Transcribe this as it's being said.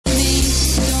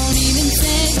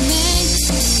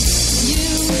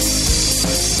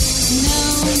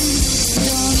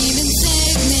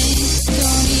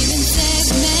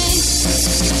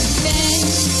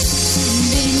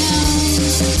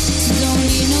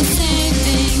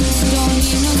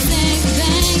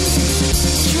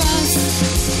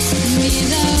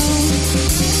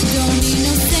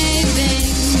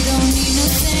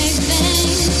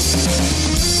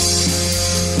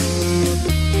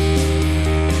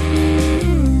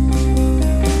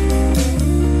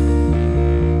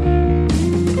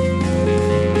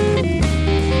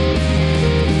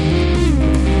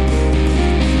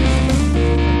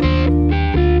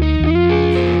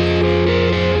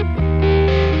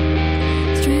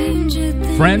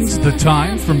friends, the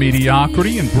time for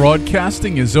mediocrity and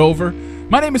broadcasting is over.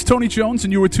 My name is Tony Jones,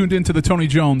 and you are tuned in to The Tony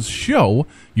Jones Show,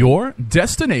 your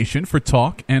destination for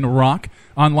talk and rock,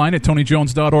 online at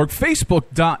TonyJones.org,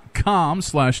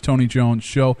 Facebook.com/Tony Jones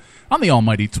Show, on the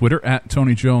almighty Twitter at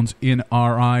Tony Jones in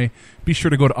RI. Be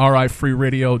sure to go to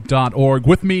RIFreeRadio.org.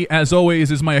 With me, as always,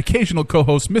 is my occasional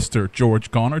co-host, Mr. George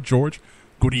Garner. George,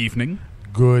 good evening.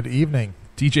 Good evening.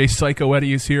 DJ Psycho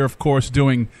Eddie is here, of course,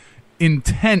 doing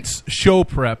intense show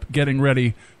prep, getting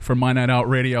ready for My Night Out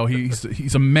Radio.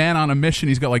 He's a man on a mission.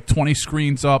 He's got like 20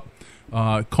 screens up,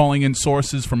 calling in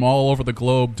sources from all over the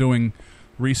globe, doing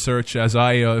research, as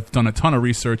I have done a ton of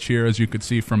research here, as you could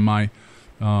see from my,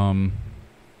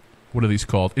 what are these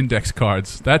called? Index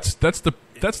cards. That's the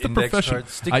profession.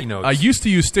 Cards, sticky notes. I used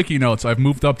to use sticky notes. I've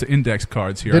moved up to index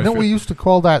cards here. Didn't we used to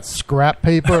call that scrap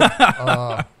paper?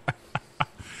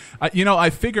 I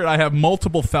figured I have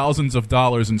multiple thousands of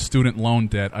dollars in student loan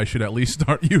debt. I should at least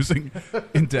start using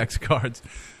index cards.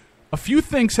 A few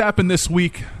things happened this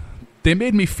week. They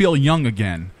made me feel young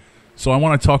again. So I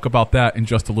want to talk about that in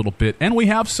just a little bit. And we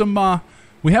have some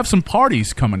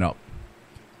parties coming up.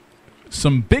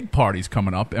 Some big parties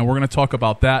coming up, and we're going to talk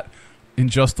about that in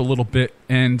just a little bit.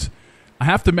 And I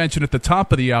have to mention at the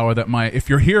top of the hour that if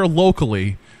you're here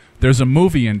locally, there's a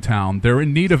movie in town. They're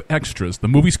in need of extras. The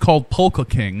movie's called Polka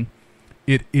King.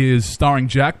 It is starring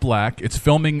Jack Black. It's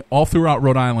filming all throughout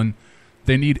Rhode Island.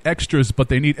 They need extras, but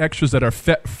they need extras that are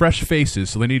fresh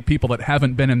faces, so they need people that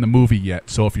haven't been in the movie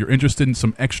yet. So if you're interested in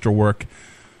some extra work,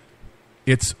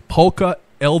 it's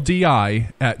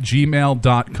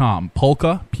polkaldi@gmail.com.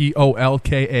 Polka,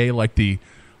 Polka, like the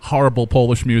horrible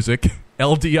Polish music.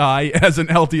 LDI as in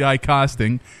LDI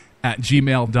casting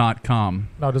 @gmail.com.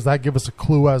 Now, does that give us a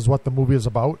clue as what the movie is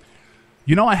about?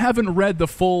 I haven't read the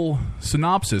full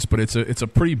synopsis, but it's a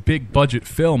pretty big budget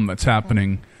film that's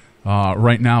happening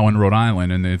right now in Rhode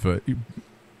Island. And they've, at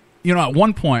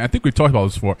one point, I think we've talked about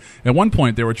this before. At one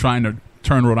point, they were trying to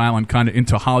turn Rhode Island kind of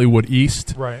into Hollywood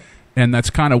East, right? And that's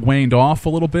kind of waned off a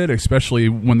little bit, especially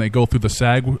when they go through the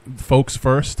SAG folks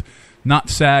first. Not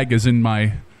SAG as in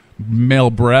my male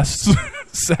breasts.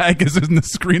 SAG is in the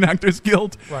Screen Actors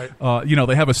Guild. Right.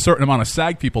 They have a certain amount of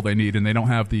SAG people they need, and they don't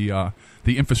have the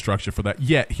infrastructure for that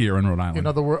yet here in Rhode Island. In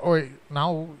other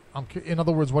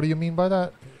words, what do you mean by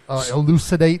that?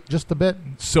 Elucidate just a bit.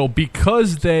 So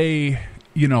because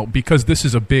because this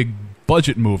is a big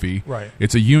budget movie, right?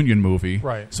 It's a union movie,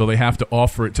 right? So they have to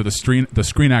offer it to the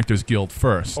Screen Actors Guild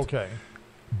first. Okay.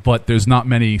 But there's not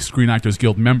many Screen Actors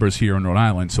Guild members here in Rhode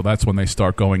Island, so that's when they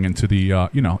start going into the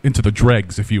into the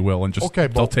dregs, if you will, and just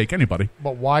they'll take anybody.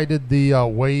 But why did the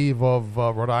wave of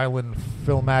Rhode Island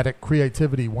filmatic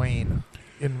creativity wane?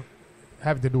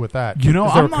 Having to do with that? Is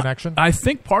there a connection? I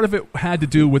think part of it had to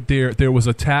do with there was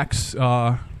a tax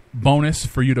bonus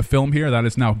for you to film here that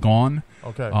is now gone.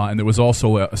 Okay. And there was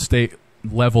also a state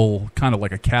level kind of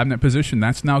like a cabinet position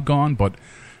that's now gone, but.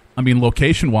 I mean,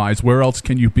 location-wise, where else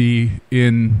can you be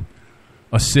in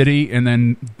a city and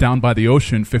then down by the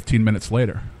ocean 15 minutes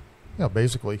later? Yeah,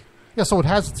 basically. Yeah, so it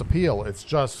has its appeal. It's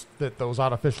just that those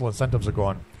artificial incentives are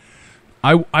gone.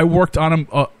 I worked on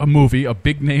a movie, a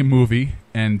big-name movie,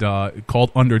 and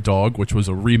called Underdog, which was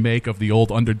a remake of the old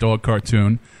Underdog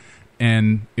cartoon,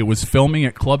 and it was filming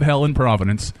at Club Hell in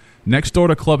Providence. Next door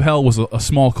to Club Hell was a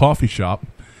small coffee shop.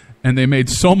 And they made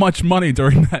so much money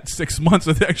during that 6 months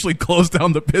that they actually closed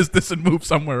down the business and moved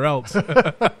somewhere else.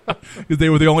 Because they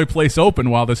were the only place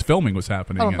open while this filming was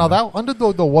happening. Now, that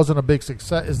Underdog, though, wasn't a big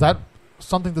success. Is that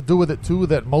something to do with it, too,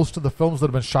 that most of the films that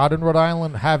have been shot in Rhode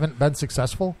Island haven't been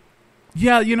successful?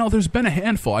 Yeah, there's been a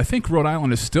handful. I think Rhode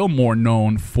Island is still more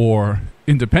known for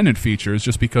independent features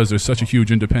just because there's such a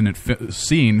huge independent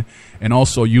scene. And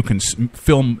also you can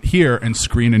film here and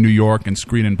screen in New York and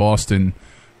screen in Boston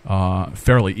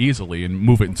fairly easily and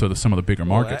move it into some of the bigger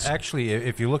markets. Actually,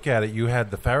 if you look at it, you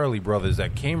had the Farrelly brothers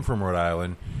that came from Rhode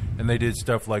Island, and they did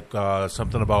stuff like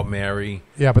Something About Mary.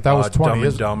 Yeah, but that was 20 Dumb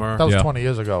years. and Dumber. That was 20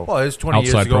 years ago. Well, it was 20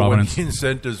 Outside years ago Providence. when the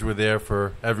incentives were there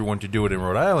for everyone to do it in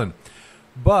Rhode Island.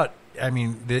 But I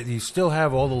mean, you still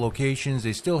have all the locations.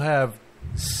 They still have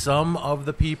some of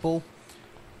the people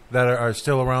that are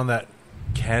still around that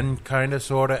can kind of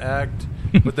sort of act.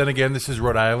 But then again, this is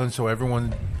Rhode Island, so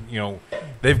everyone.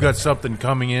 They've got something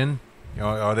coming in,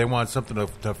 or they want something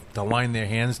to line their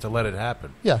hands to let it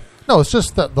happen. Yeah. No, it's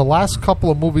just that the last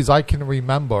couple of movies I can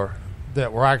remember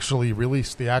that were actually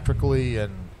released theatrically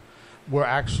and were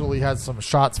actually had some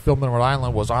shots filmed in Rhode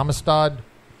Island was Amistad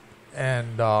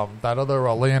and that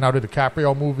other Leonardo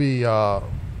DiCaprio movie,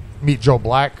 Meet Joe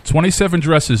Black. 27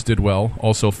 Dresses did well,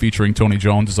 also featuring Tony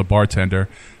Jones as a bartender.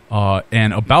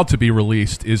 And about to be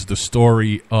released is the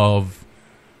story of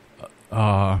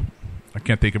I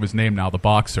can't think of his name now, the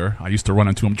boxer. I used to run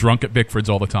into him drunk at Bickford's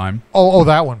all the time. Oh,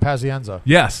 that one, Pazienza.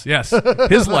 Yes.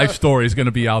 His life story is going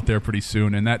to be out there pretty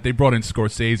soon, and that they brought in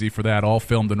Scorsese for that, all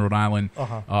filmed in Rhode Island,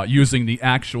 using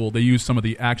they used some of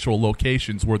the actual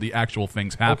locations where the actual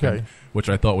things happened, which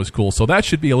I thought was cool. So that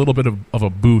should be a little bit of a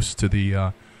boost to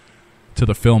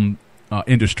the film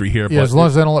industry here. Yeah, as long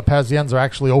as they don't let Pazienza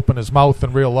actually open his mouth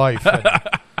in real life.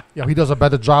 And, he does a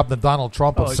better job than Donald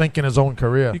Trump of sinking his own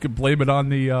career. You could blame it on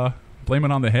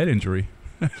the head injury.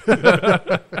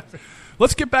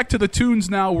 Let's get back to the tunes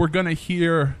now. We're going to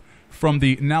hear from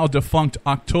the now defunct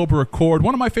October Accord.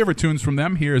 One of my favorite tunes from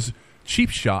them. Here's Cheap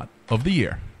Shot of the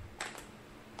Year.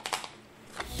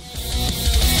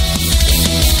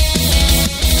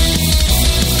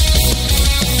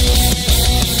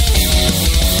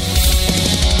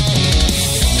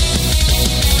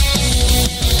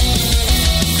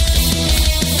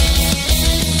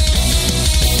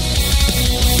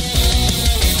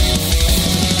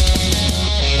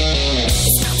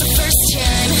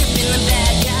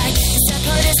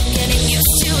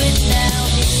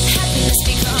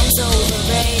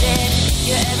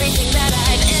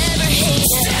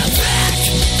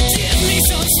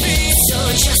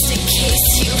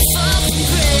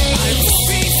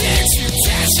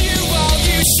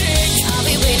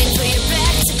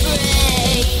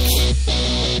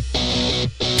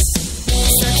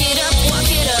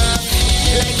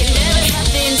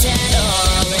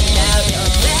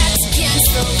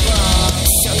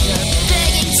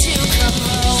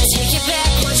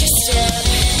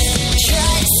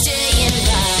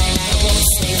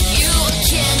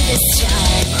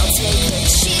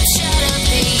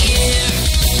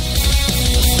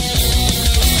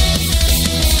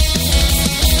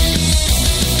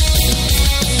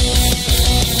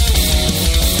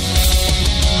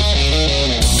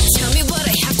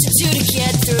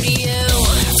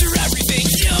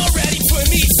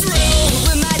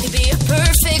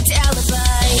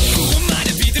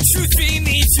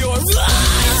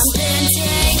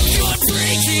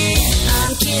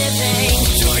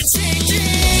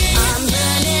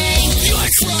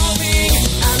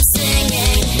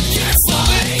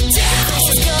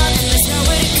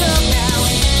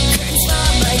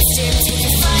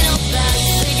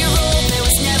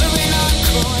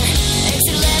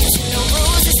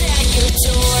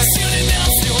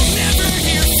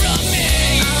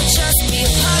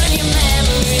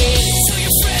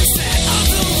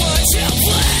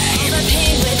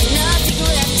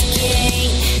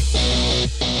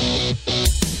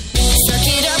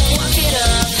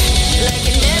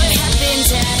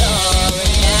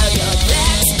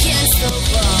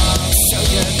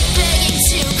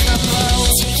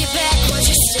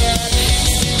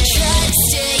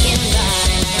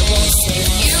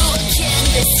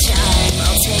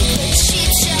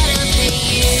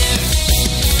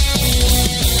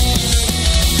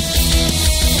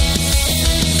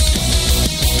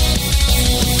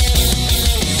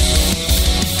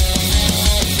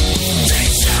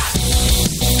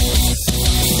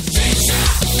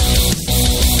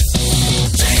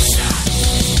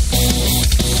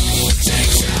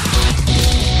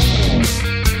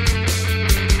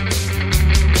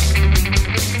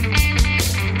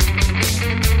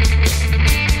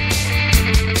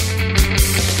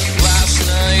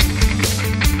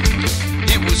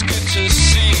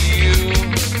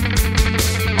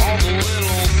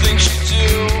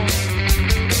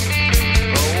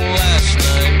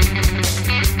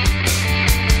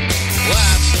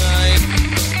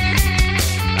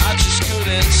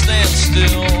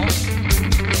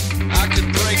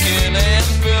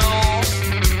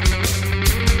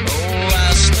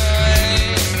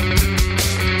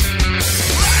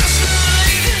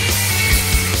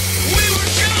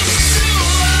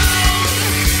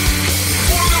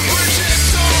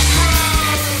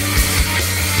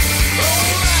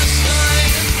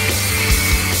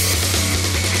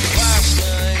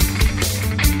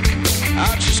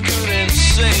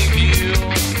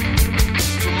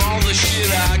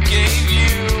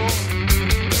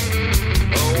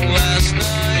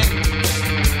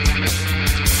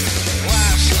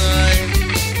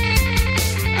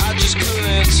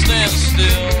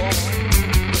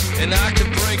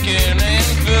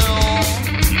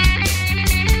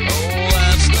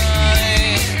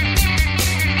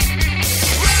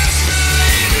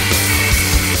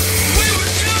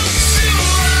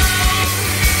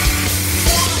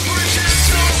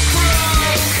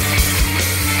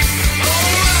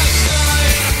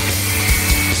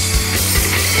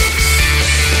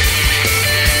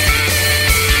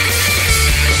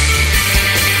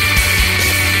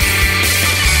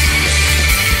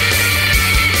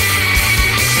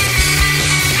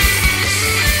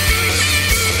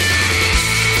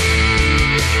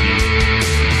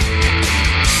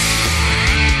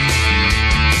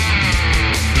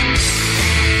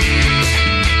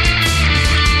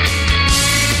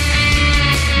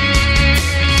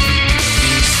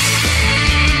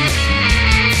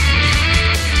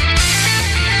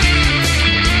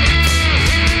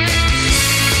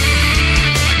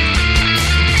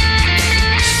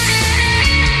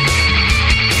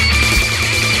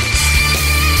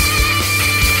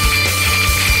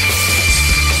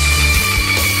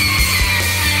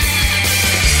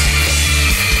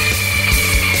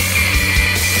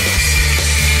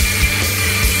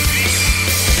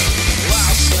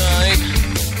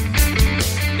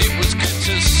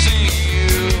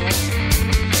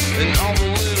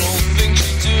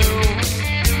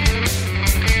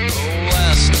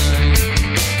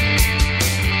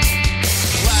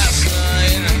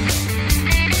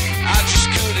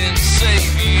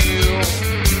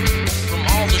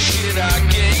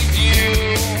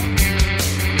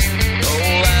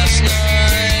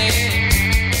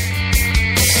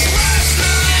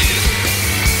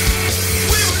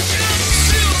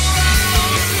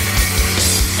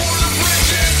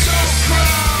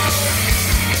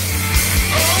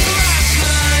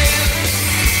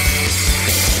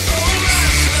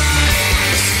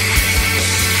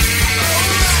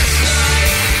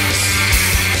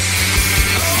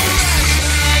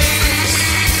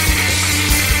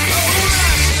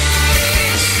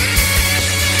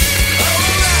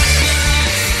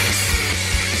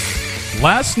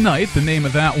 Last Night, the name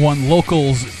of that one,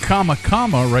 Locals Kama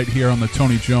Kama, right here on the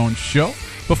Tony Jones Show.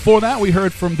 Before that, we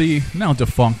heard from the now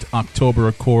defunct October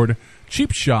Accord,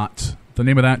 Cheap Shot. The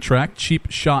name of that track,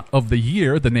 Cheap Shot of the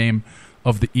Year, the name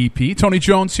of the EP. Tony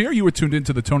Jones here. You were tuned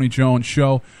into the Tony Jones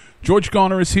Show. George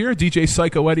Garner is here. DJ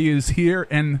Psycho Eddie is here.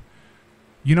 And,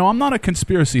 you know, I'm not a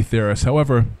conspiracy theorist.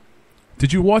 However,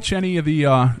 did you watch any of the,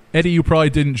 Eddie, you probably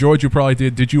didn't. George, you probably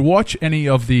did. Did you watch any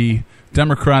of the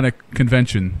Democratic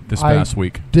convention this past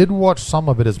week? Did watch some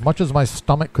of it, as much as my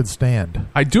stomach could stand.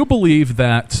 I do believe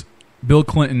that Bill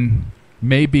Clinton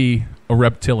may be a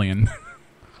reptilian.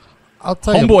 I'll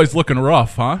tell you. Homeboy's looking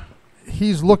rough, huh?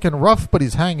 He's looking rough, but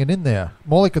he's hanging in there.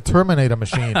 More like a Terminator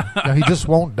machine. You know, he just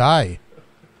won't die.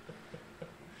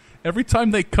 Every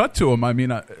time they cut to him, I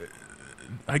mean,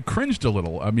 I cringed a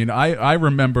little. I mean, I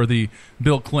remember the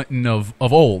Bill Clinton of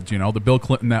old, you know, the Bill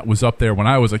Clinton that was up there when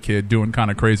I was a kid doing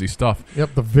kind of crazy stuff.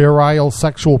 Yep, the virile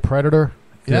sexual predator.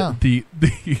 Yeah.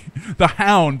 The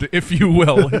hound, if you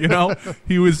will, you know.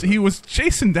 he was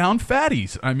chasing down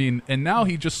fatties. I mean, and now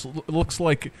he just looks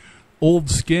like old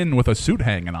skin with a suit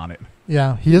hanging on it.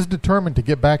 Yeah, he is determined to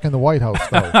get back in the White House,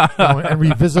 though, you know, and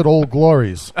revisit old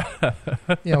glories.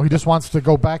 You know, he just wants to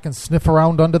go back and sniff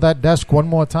around under that desk one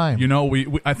more time. You know,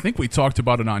 I think we talked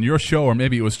about it on your show, or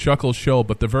maybe it was Chuckle's show,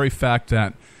 but the very fact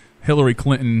that Hillary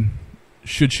Clinton,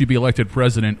 should she be elected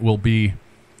president, will be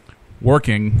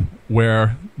working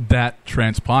where that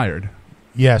transpired.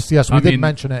 Yes, we did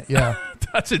mention it, yeah.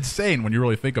 That's insane when you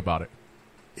really think about it.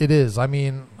 It is. I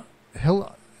mean,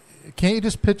 can't you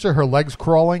just picture her legs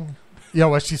crawling? You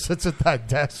know, as she sits at that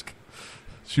desk.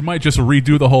 She might just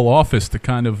redo the whole office to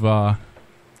kind of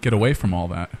get away from all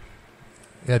that.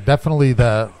 Yeah, definitely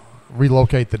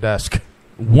relocate the desk.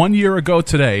 1 year ago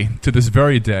today, to this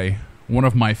very day, one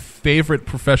of my favorite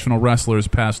professional wrestlers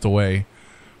passed away,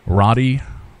 Roddy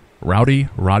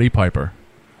Piper.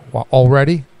 Well,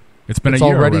 already? It's been a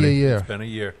year already. already. A year. It's been a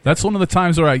year. That's one of the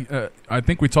times where I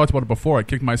think we talked about it before. I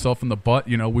kicked myself in the butt.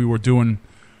 You know, we were doing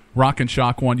Rock and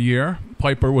Shock one year.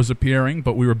 Piper was appearing,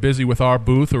 but we were busy with our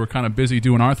booth. We were kind of busy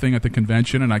doing our thing at the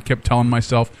convention, and I kept telling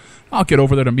myself, I'll get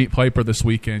over there to meet Piper this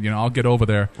weekend. You know, I'll get over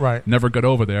there. Right. Never got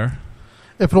over there.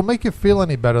 If it'll make you feel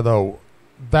any better, though,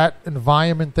 that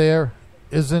environment there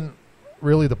isn't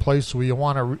really the place where you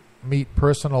want to meet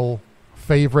personal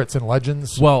favorites and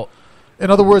legends. Well, in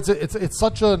other words, it's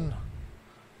such an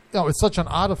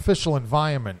artificial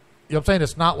environment. You know what I'm saying?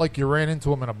 It's not like you ran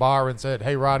into him in a bar and said,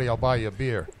 "Hey, Roddy, I'll buy you a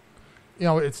beer." You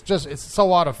know, it's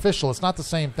so artificial. It's not the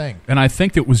same thing. And I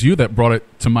think it was you that brought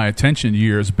it to my attention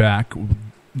years back,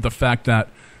 the fact that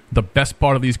the best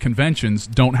part of these conventions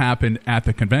don't happen at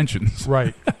the conventions.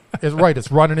 Right.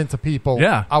 It's running into people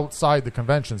Yeah. outside the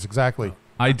conventions. Exactly.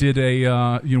 I did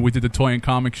we did the Toy and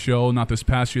Comic Show, not this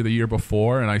past year, the year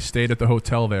before, and I stayed at the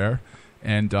hotel there,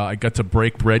 and I got to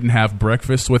break bread and have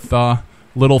breakfast with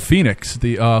Little Phoenix,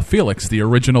 Felix, the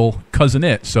original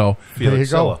cousin-it. So There you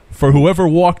go. for whoever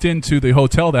walked into the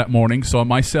hotel that morning, saw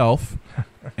myself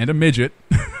and a midget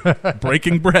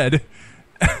breaking bread,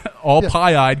 all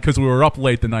pie-eyed because we were up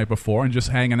late the night before and just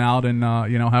hanging out and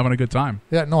having a good time.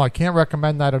 Yeah, no, I can't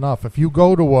recommend that enough. If you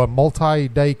go to a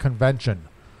multi-day convention,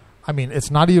 I mean, it's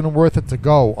not even worth it to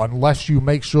go unless you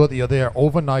make sure that you're there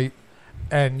overnight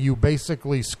and you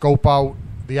basically scope out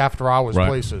the after-hours Right.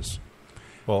 places.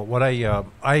 Well, what I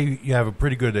have a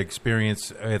pretty good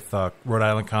experience with Rhode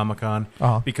Island Comic-Con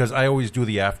because I always do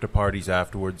the after parties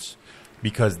afterwards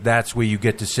because that's where you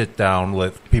get to sit down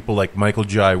with people like Michael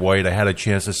Jai White. I had a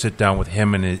chance to sit down with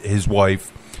him and his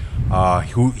wife.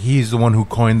 He's the one who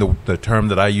coined the term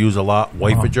that I use a lot,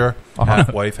 wifeager,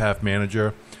 half wife, half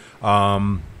manager.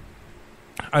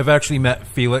 I've actually met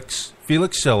Felix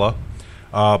Silla,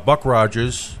 Buck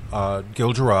Rogers,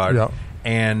 Gil Gerard,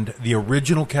 and the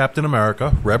original Captain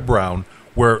America, Reb Brown,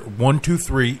 were 1, 2,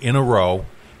 3 in a row.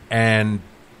 And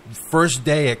first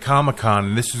day at Comic-Con,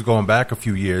 and this is going back a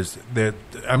few years, that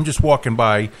I'm just walking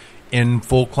by in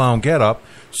full clown getup.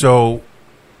 So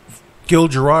Gil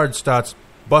Gerard starts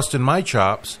busting my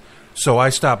chops, so I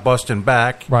stop busting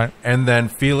back. Right. And then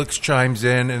Felix chimes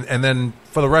in, and then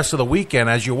for the rest of the weekend,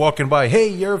 as you're walking by, hey,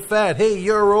 you're fat, hey,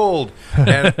 you're old.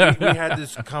 And we had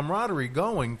this camaraderie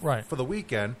going for the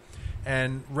weekend.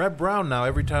 And Reb Brown now,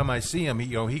 every time I see him,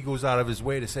 he goes out of his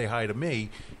way to say hi to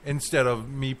me instead of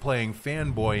me playing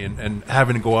fanboy and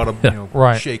having to go out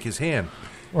of shake his hand.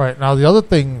 Right. Now, the other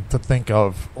thing to think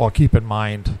of or keep in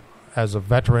mind as a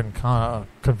veteran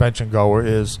convention goer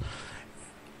is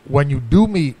when you do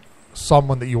meet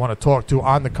someone that you want to talk to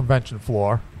on the convention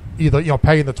floor, either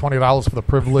paying the $20 for the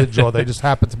privilege or they just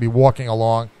happen to be walking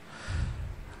along,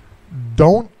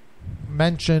 don't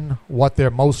mention what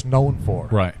they're most known for.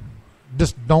 Right.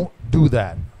 Just don't do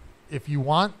that. If you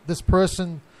want this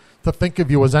person to think of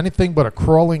you as anything but a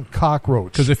crawling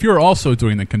cockroach. Because if you're also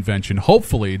doing the convention,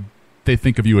 hopefully they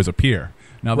think of you as a peer.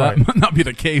 Now, that Right. might not be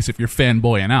the case if you're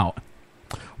fanboying out.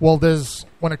 Well,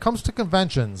 when it comes to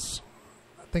conventions,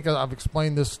 I think I've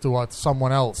explained this to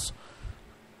someone else.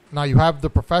 Now you have the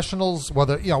professionals,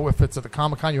 whether if it's at the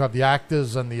Comic-Con, you have the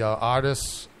actors and the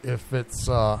artists. If it's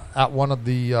at one of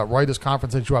the writers'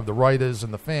 conferences, you have the writers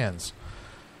and the fans.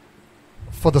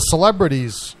 For the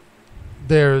celebrities,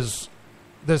 there's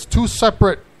two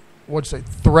separate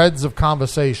threads of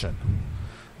conversation.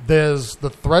 There's the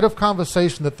thread of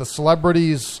conversation that the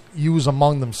celebrities use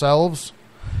among themselves,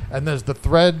 and there's the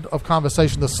thread of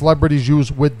conversation the celebrities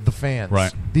use with the fans.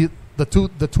 Right. The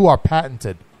two are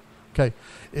patented. Okay.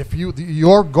 If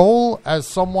your goal as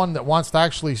someone that wants to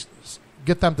actually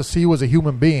get them to see you as a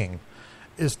human being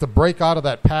is to break out of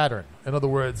that pattern. In other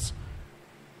words,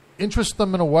 interest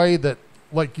them in a way that,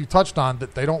 like you touched on,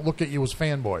 that they don't look at you as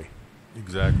fanboy.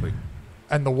 Exactly.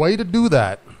 And the way to do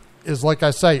that is, like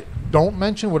I say, don't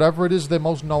mention whatever it is they're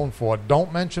most known for.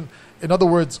 Don't mention, in other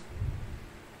words,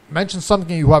 mention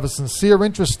something you have a sincere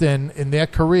interest in their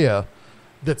career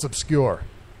that's obscure.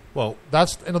 Well,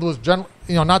 That's, in other words,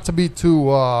 not to be too,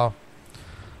 not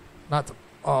to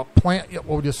what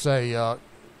would you say?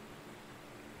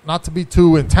 Not to be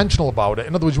too intentional about it.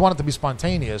 In other words, you want it to be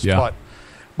spontaneous. Yeah.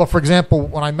 But for example,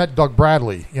 when I met Doug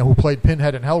Bradley, who played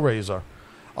Pinhead in Hellraiser,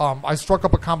 I struck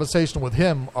up a conversation with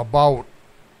him about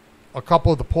a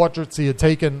couple of the portraits he had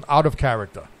taken out of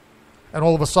character, and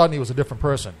all of a sudden he was a different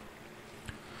person.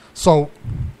 So,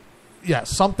 yeah,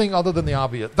 something other than the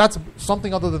obvious. That's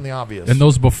something other than the obvious. And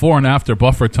those before and after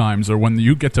buffer times are when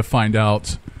you get to find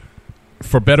out,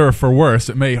 for better or for worse,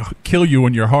 it may kill you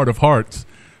in your heart of hearts,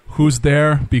 who's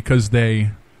there because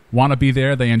they want to be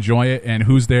there, they enjoy it, and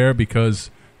who's there because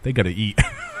they got to eat.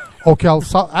 Okay,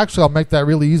 I'll make that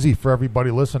really easy for everybody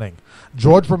listening.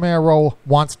 George Romero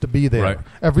wants to be there. Right.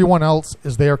 Everyone else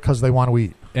is there because they want to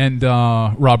eat. And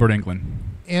Robert Englund.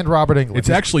 And Robert Englund. It's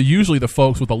actually usually the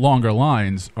folks with the longer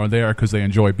lines are there because they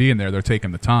enjoy being there. They're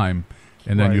taking the time.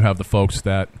 And then Right. you have the folks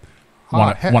that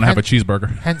want to have a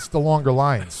cheeseburger. Hence the longer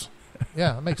lines.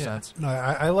 Yeah, that makes sense. No,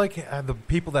 I like the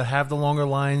people that have the longer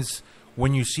lines.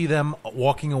 When you see them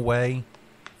walking away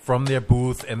from their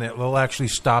booth, and they'll actually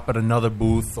stop at another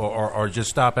booth or just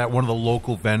stop at one of the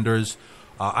local vendors.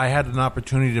 I had an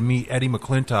opportunity to meet Eddie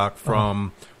McClintock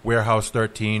from Warehouse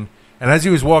 13. And as he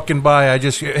was walking by, I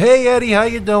just, hey, Eddie, how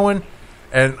you doing?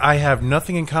 And I have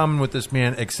nothing in common with this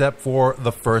man except for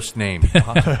the first name.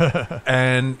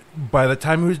 And by the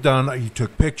time he was done, he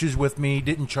took pictures with me,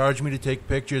 didn't charge me to take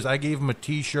pictures. I gave him a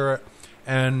T-shirt.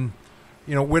 And,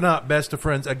 we're not best of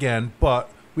friends again, but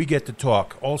we get to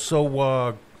talk.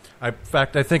 Also, in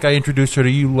fact, I think I introduced her to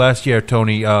you last year,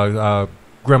 Tony,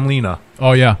 Gremlina.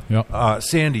 Oh, yeah. Yep.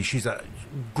 Sandy, she's a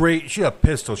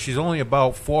pistol. She's only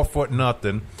about 4 foot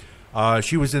nothing.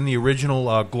 She was in the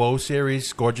original Glow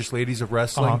series, Gorgeous Ladies of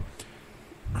Wrestling.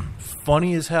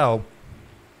 Funny as hell.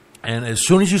 And as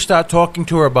soon as you start talking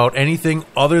to her about anything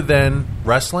other than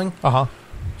wrestling,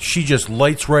 she just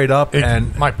lights right up.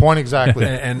 And my point exactly.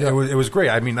 And it was great.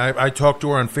 I mean, I talk to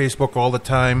her on Facebook all the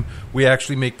time. We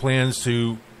actually make plans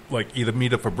to either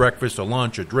meet up for breakfast or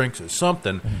lunch or drinks or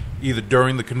something, either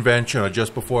during the convention or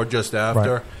just before, just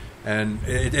after. Right. And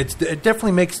it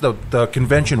definitely makes the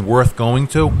convention worth going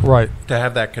to. Right. To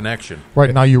have that connection.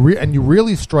 Right. Now, you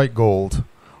really strike gold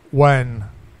when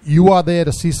you are there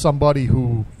to see somebody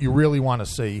who you really want to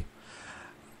see,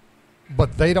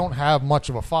 but they don't have much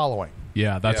of a following.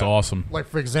 Yeah, that's Yeah. awesome. Like,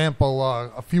 for example,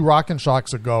 a few Rockin'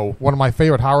 Shocks ago, one of my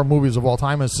favorite horror movies of all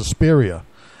time is Suspiria.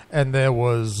 And there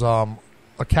was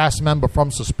a cast member from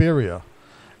Suspiria.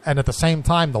 And at the same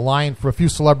time, the line for a few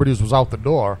celebrities was out the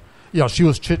door. She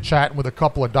was chit-chatting with a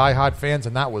couple of diehard fans,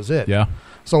 and that was it. Yeah.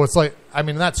 So it's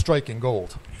that's striking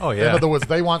gold. Oh, yeah. In other words,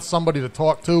 they want somebody to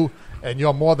talk to, and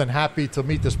you're more than happy to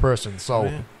meet this person.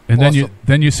 So, And awesome.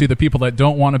 then you see the people that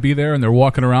don't want to be there, and they're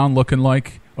walking around looking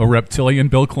like a reptilian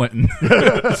Bill Clinton.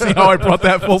 See how I brought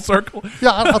that full circle?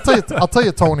 Yeah, I'll tell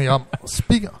you, Tony.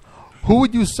 Who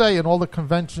would you say in all the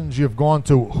conventions you've gone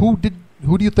to? Who do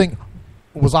you think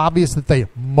was obvious that they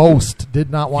most did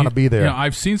not want to be there?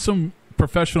 I've seen some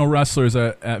professional wrestlers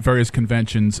at various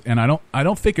conventions, and I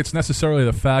don't think it's necessarily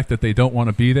the fact that they don't want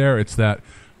to be there. It's that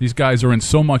these guys are in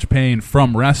so much pain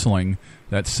from wrestling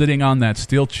that sitting on that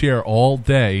steel chair all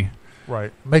day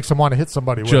Right, makes them want to hit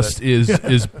somebody. just with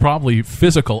it. is probably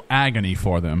physical agony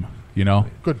for them.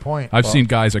 Good point. I've seen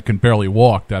guys that can barely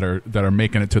walk that are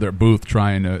making it to their booth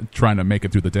trying to make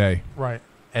it through the day. Right.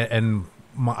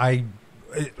 I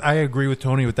agree with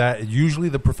Tony with that. Usually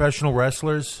the professional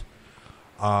wrestlers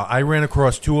I ran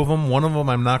across two of them. One of them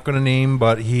I'm not going to name,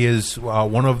 but he is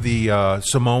one of the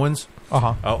Samoans.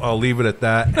 Uh-huh. I'll leave it at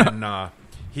that. And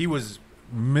he was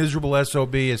miserable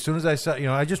SOB. As soon as I saw,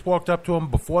 I just walked up to him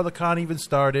before the con even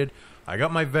started. I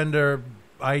got my vendor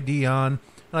ID on,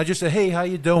 and I just said, "Hey, how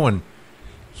you doing?"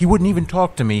 He wouldn't even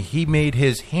talk to me. He made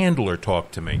his handler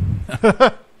talk to me.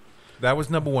 That was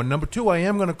number one. Number two, I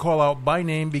am going to call out by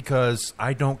name because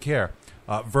I don't care.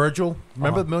 Virgil,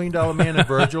 remember the $1 Million Man and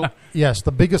Virgil? Yes,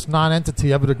 the biggest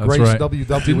non-entity ever to That's grace right.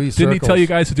 WWE Didn't circles. he tell you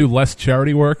guys to do less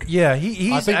charity work? Yeah,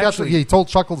 he's I think that's what actually. he told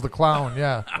Chuckles the Clown.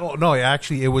 Yeah. Oh no!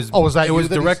 Actually, it was. Oh, was that it you was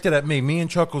that he's- directed at me. Me and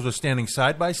Chuckles were standing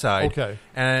side by side. Okay.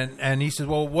 And he said,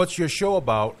 "Well, what's your show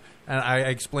about?" And I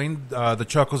explained the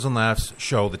Chuckles and Laughs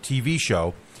show, the TV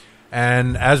show.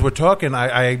 And as we're talking,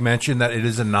 I mentioned that it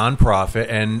is a nonprofit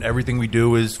and everything we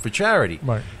do is for charity.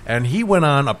 Right. And he went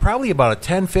on probably about a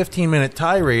 10, 15-minute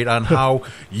tirade on how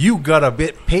you got to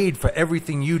get paid for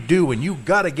everything you do and you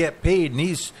got to get paid. And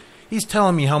he's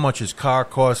telling me how much his car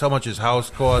costs, how much his house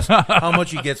costs, how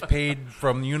much he gets paid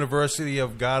from the University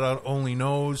of God Only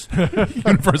Knows.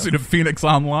 University of Phoenix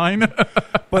Online.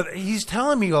 But he's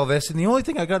telling me all this, and the only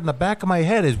thing I got in the back of my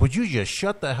head is, would you just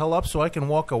shut the hell up so I can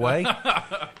walk away?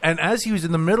 And as he was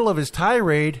in the middle of his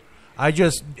tirade, I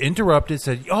just interrupted,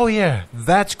 said, "Oh, yeah,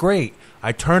 that's great."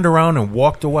 I turned around and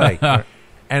walked away.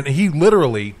 And he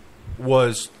literally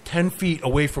was 10 feet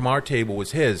away from our table,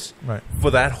 was his, Right.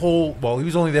 for that whole, well, he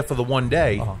was only there for the one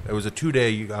day. Uh-huh. It was a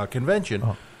 2-day convention.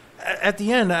 Uh-huh. At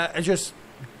the end, I just...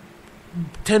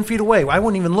 10 feet away. I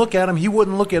wouldn't even look at him. He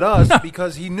wouldn't look at us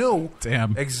because he knew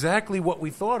Damn. exactly what we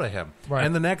thought of him. Right.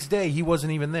 And the next day, he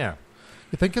wasn't even there.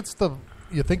 You think it's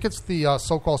the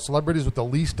so-called celebrities with the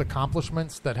least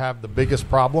accomplishments that have the biggest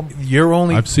problem? You're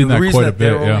only. I've seen the that reason quite a that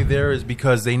they're bit, yeah. only there is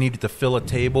because they needed to fill a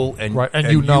table, and Right, and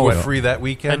you know were it. free that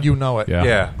weekend. And you know it.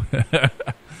 Yeah. Yeah.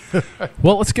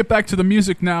 Well, let's get back to the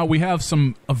music now. We have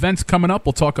some events coming up.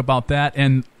 We'll talk about that.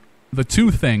 And the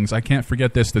two things, I can't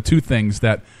forget this, the two things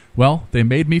that, well, they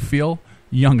made me feel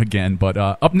young again. But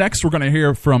up next, we're going to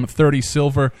hear from 30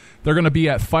 Silver. They're going to be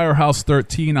at Firehouse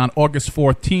 13 on August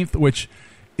 14th, which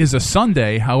is a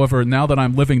Sunday. However, now that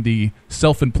I'm living the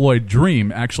self-employed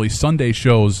dream, actually Sunday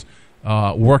shows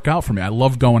work out for me. I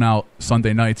love going out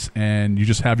Sunday nights, and you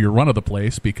just have your run of the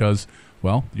place because,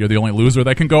 well, you're the only loser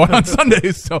that can go out on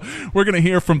Sundays. So we're going to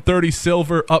hear from 30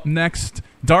 Silver up next.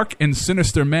 Dark and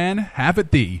Sinister Man, Have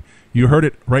It Thee. You heard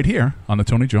it right here on The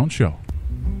Tony Jones Show.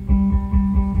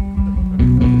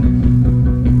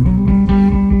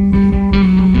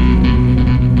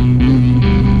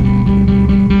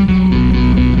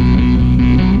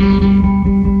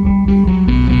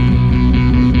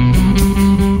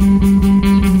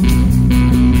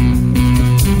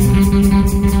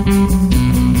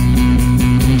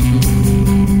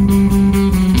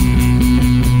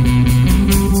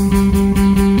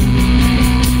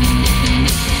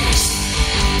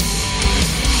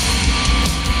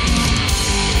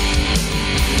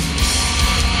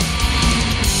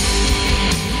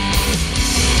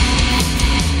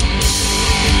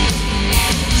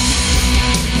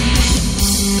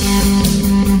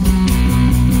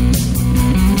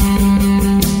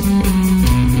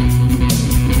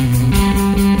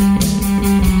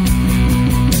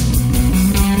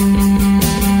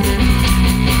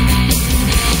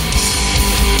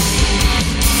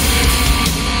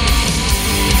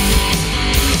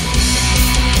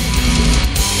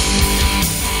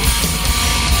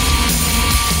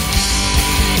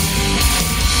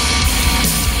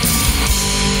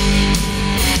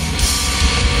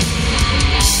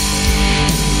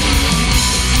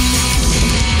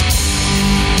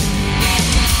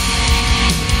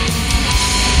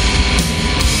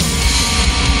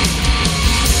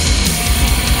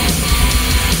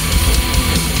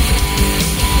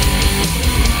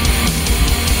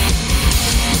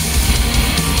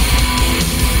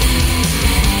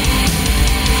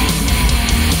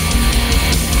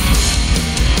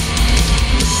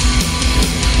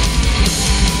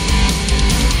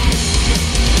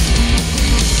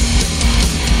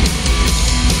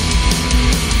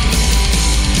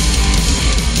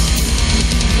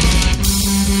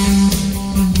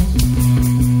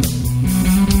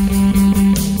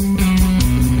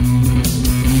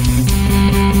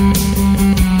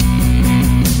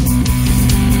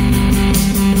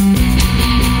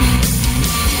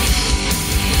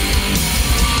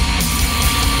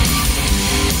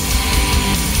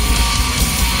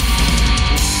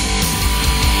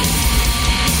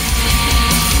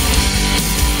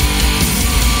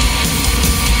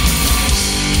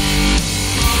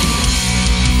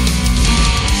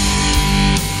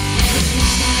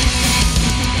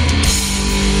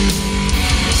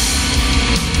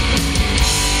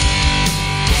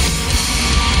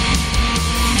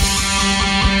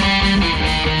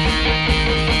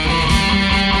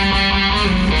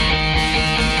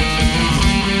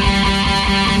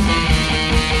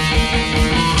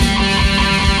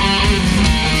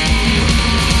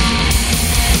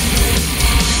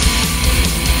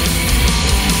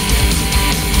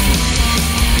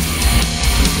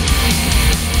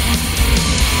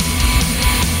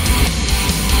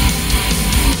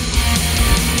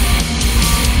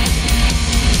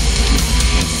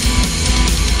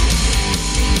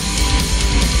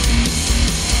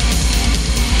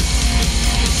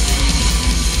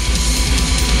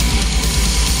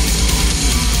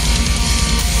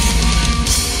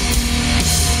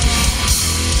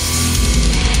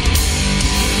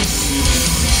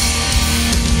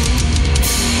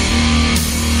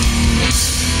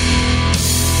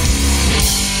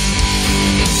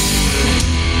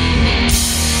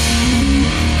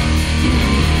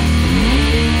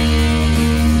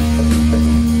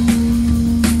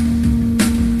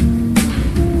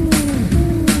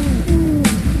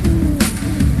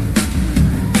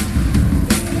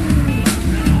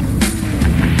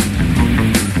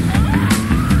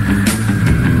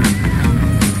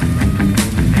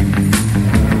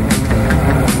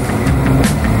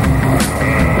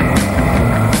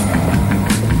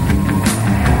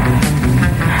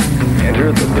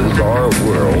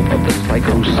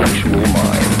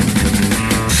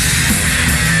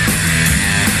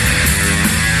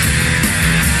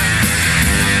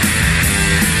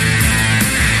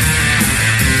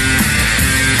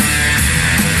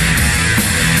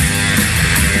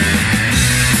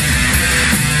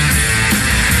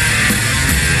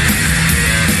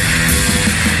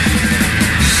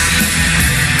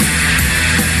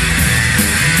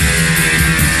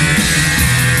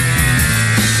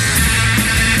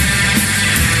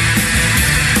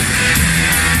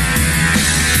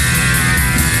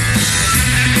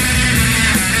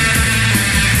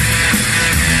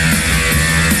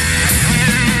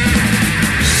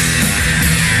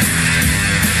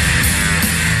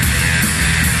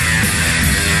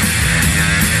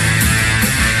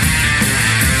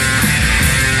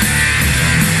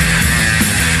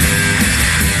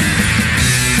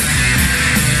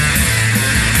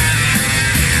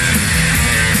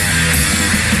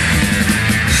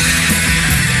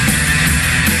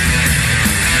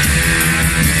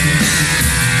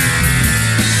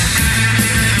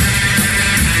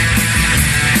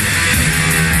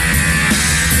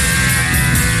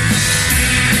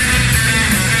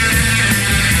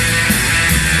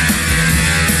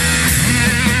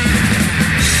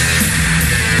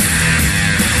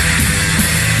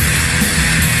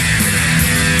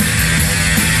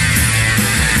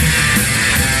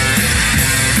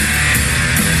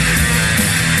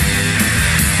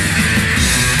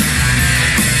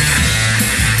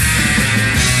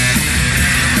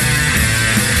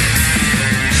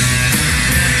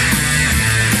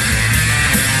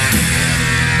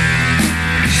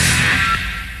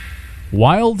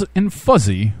 Wild and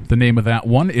Fuzzy, the name of that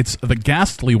one. It's The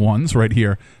Ghastly Ones right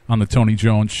here on the Tony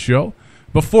Jones Show.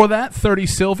 Before that, 30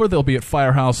 Silver. They'll be at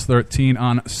Firehouse 13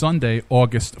 on Sunday,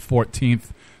 August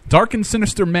 14th. Dark and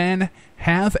Sinister Man,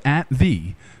 Have at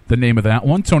Thee, the name of that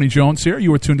one. Tony Jones here.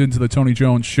 You are tuned into the Tony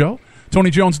Jones Show.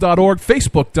 TonyJones.org,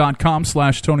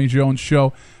 Facebook.com/Tony Jones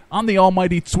Show. On the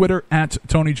almighty Twitter at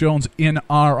Tony Jones in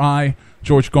RI.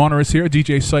 George Garner is here.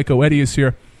 DJ Psycho Eddie is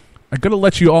here. I'm going to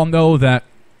let you all know that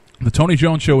the Tony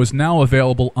Jones Show is now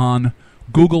available on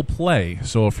Google Play.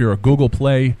 So if you're a Google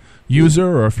Play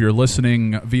user or if you're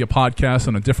listening via podcast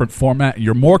in a different format,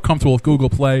 you're more comfortable with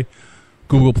Google Play.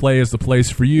 Google Play is the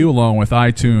place for you, along with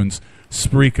iTunes,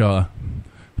 Spreaker,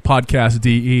 Podcast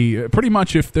DE. Pretty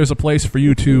much if there's a place for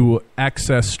you to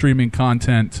access streaming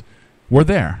content, we're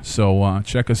there. So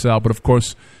check us out. But, of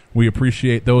course, we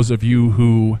appreciate those of you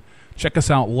who check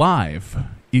us out live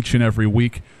each and every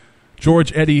week.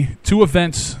 George, Eddie, 2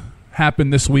 events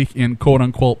happened this week in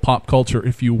quote-unquote pop culture,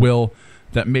 if you will,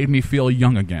 that made me feel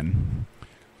young again.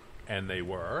 And they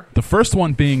were? The first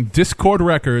one being Discord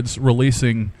Records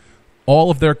releasing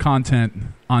all of their content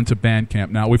onto Bandcamp.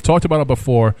 Now, we've talked about it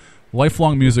before.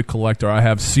 Lifelong music collector. I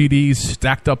have CDs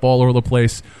stacked up all over the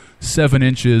place, 7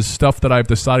 inches, stuff that I've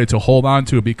decided to hold on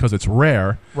to because it's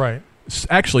rare. Right.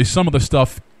 Actually, some of the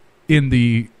stuff in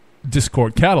the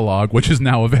Discord catalog, which is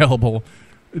now available,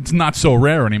 it's not so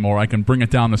rare anymore. I can bring it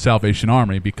down to Salvation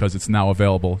Army because it's now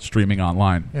available streaming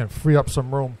online. Yeah, free up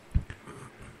some room.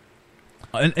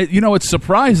 And it's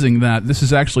surprising that this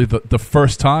is actually the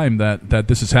first time that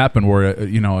this has happened where,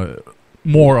 a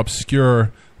more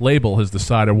obscure label has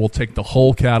decided we'll take the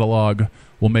whole catalog,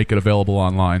 we'll make it available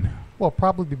online. Well,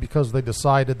 probably because they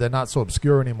decided they're not so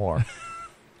obscure anymore.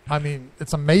 I mean,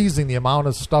 it's amazing the amount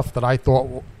of stuff that I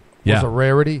thought was a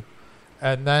rarity.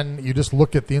 And then you just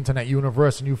look at the internet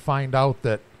universe and you find out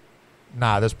that,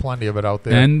 there's plenty of it out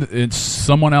there. And it's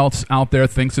someone else out there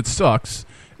thinks it sucks,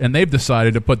 and they've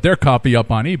decided to put their copy up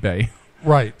on eBay.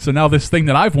 Right. So now this thing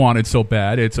that I've wanted so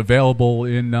bad, it's available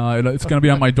in, it's going to be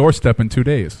on my doorstep in 2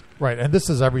 days. Right, and this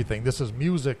is everything. This is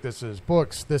music, this is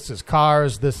books, this is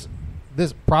cars, this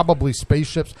probably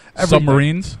spaceships.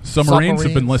 Everything. Submarines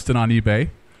have been listed on eBay.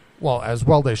 Well, as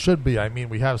well they should be. I mean,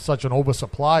 we have such an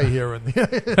oversupply here in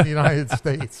the United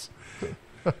States.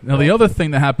 Now, the other thing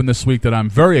that happened this week that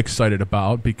I'm very excited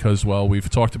about because, well, we've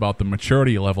talked about the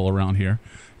maturity level around here,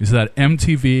 is that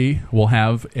MTV will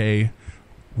have a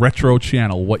retro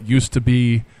channel. What used to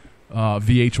be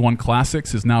VH1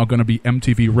 Classics is now going to be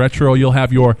MTV Retro. You'll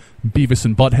have your Beavis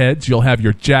and Buttheads. You'll have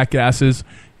your Jackasses.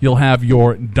 You'll have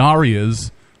your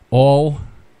Darias, all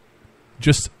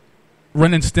just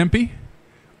Ren and Stimpy.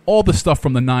 All the stuff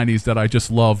from the 90s that I just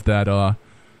love that... All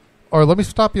right, let me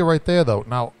stop you right there, though.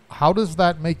 Now, how does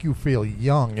that make you feel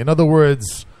young? In other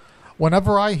words,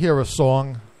 whenever I hear a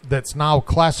song that's now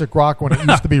classic rock when it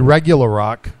used to be regular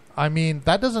rock, I mean,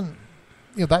 that doesn't...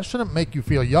 that shouldn't make you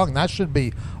feel young. That should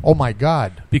be, oh, my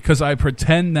God. Because I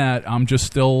pretend that I'm just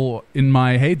still in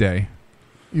my heyday.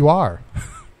 You are.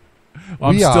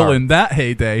 I'm still in that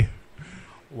heyday.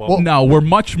 Well, now, we're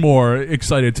much more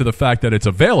excited to the fact that it's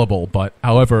available, but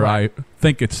however, right. I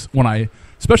think it's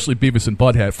especially Beavis and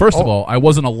Butthead. First of all, I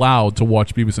wasn't allowed to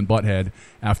watch Beavis and Butthead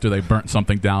after they burnt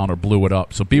something down or blew it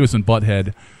up. So Beavis and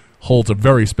Butthead holds a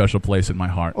very special place in my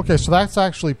heart. Okay, so that's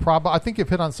actually I think you've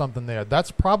hit on something there.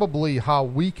 That's probably how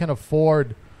we can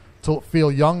afford to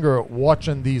feel younger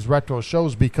watching these retro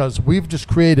shows because we've just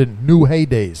created new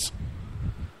heydays.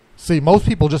 See, most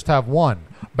people just have one.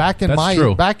 Back in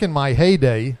my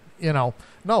heyday, that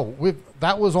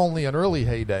was only an early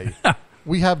heyday.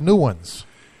 We have new ones.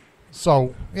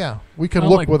 So, yeah, we can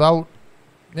look without,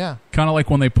 yeah. Kind of like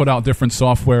when they put out different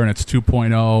software and it's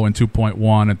 2.0 and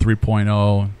 2.1 and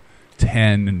 3.0,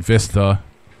 10 and Vista.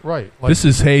 Right. This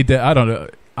is heyday. I don't know.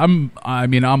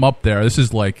 I'm up there. This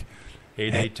is like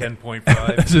heyday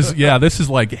 10.5. This is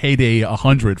like heyday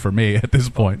 100 for me at this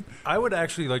point. I would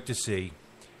actually like to see,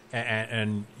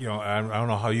 and I don't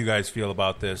know how you guys feel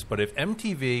about this, but if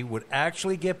MTV would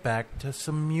actually get back to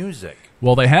some music.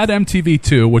 Well, they had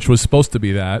MTV2, which was supposed to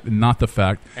be that, and not the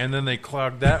fact. And then they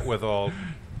clogged that with all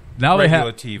now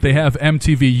regular TV. They have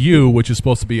MTVU, which is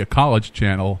supposed to be a college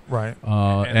channel. Right.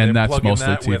 And that's mostly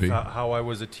that TV. With how I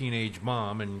was a teenage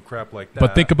mom and crap like that.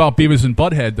 But think about Beavis and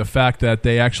Butthead, the fact that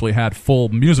they actually had full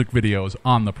music videos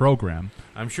on the program.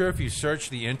 I'm sure if you search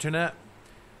the internet,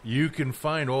 you can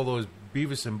find all those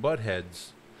Beavis and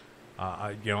Buttheads.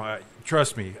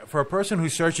 Trust me, for a person who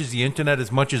searches the internet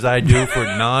as much as I do for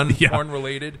non-porn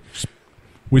related.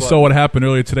 We saw what happened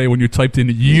earlier today when you typed in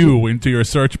 "you" into your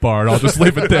search bar, and I'll just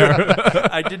leave it there.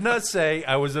 I did not say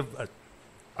I was a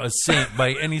a saint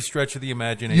by any stretch of the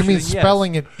imagination. You mean And yes.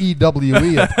 spelling it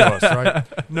EWE, of course,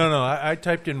 right? No. I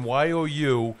typed in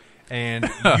YOU and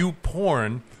you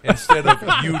porn instead of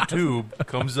YouTube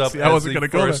comes up See, I as wasn't the gonna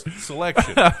go first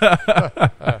selection.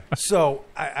 So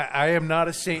I am not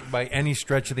a saint by any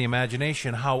stretch of the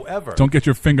imagination. However, Don't get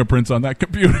your fingerprints on that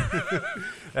computer.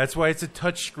 that's why it's a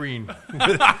touch screen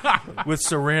with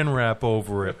saran wrap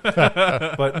over it.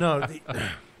 But no,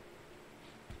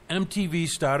 MTV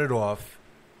started off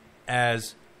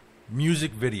as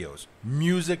music videos,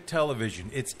 music television.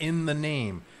 It's in the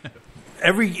name.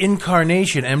 Every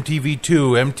incarnation,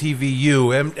 MTV2,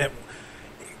 MTVU,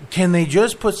 can they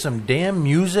just put some damn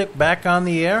music back on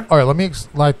the air? All right,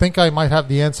 I think I might have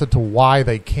the answer to why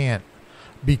they can't.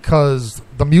 Because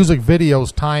the music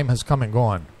video's time has come and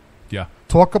gone. Yeah.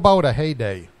 Talk about a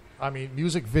heyday. I mean,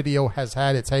 music video has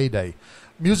had its heyday.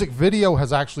 Music video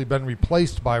has actually been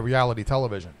replaced by reality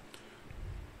television.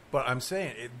 But I'm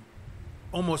saying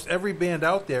almost every band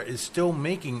out there is still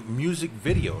making music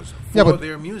videos for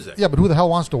their music. Yeah, but who the hell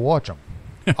wants to watch them?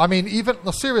 I mean,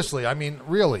 seriously,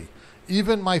 really,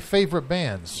 even my favorite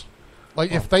bands,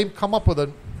 like if they come up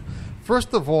with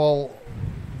first of all,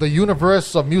 the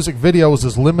universe of music videos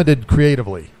is limited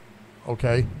creatively,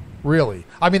 okay? Really.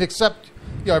 I mean, except,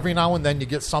 every now and then you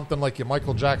get something like your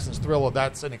Michael Jackson's Thriller,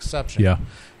 that's an exception. Yeah.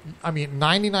 I mean,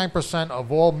 99%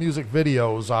 of all music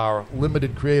videos are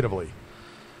limited creatively.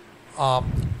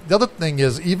 The other thing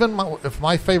is, if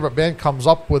my favorite band comes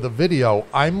up with a video,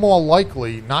 I'm more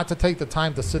likely not to take the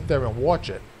time to sit there and watch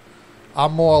it.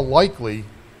 I'm more likely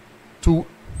to,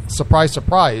 surprise,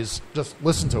 surprise, just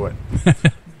listen to it.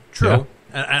 True,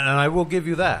 and I will give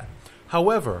you that.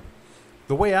 However,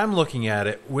 the way I'm looking at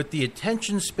it, with the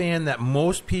attention span that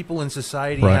most people in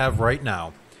society have right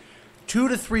now, 2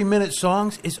 to 3 minute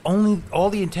songs is only all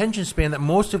the attention span that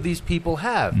most of these people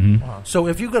have. Mm-hmm. Wow. So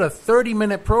if you've got a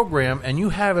 30-minute program and you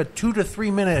have a 2 to 3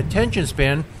 minute attention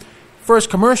span, first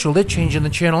commercial, they're changing the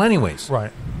channel anyways.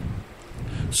 Right.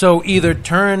 So either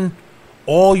turn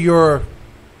all your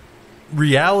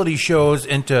reality shows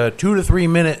into 2 to 3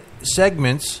 minute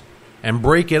segments and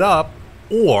break it up,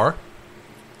 or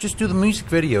just do the music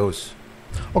videos.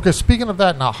 Okay, speaking of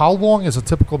that now, how long is a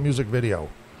typical music video?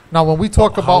 Now, when we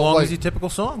talk about how long is your typical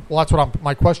song? well, that's what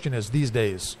my question is these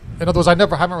days. In other words,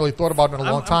 haven't really thought about it in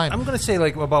a long time. I'm going to say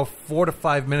like about 4 to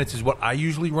 5 minutes is what I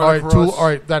usually run all right, across. all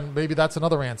right, then maybe that's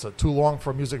another answer. Too long for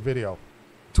a music video.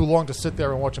 Too long to sit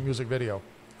there and watch a music video.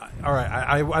 All right,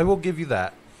 I will give you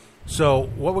that. So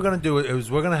what we're going to do is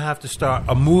we're going to have to start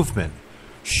a movement.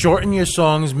 Shorten your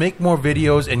songs, make more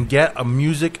videos, and get a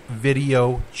music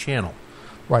video channel.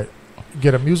 Right.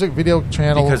 Get a music video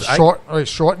channel. Because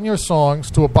shorten your songs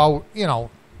to about 2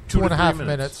 2.5 to 3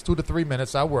 minutes, 2 to 3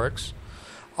 minutes. That works.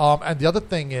 And the other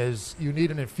thing is, you need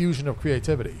an infusion of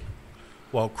creativity.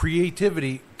 Well,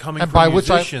 creativity coming And from by which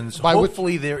musicians, by which-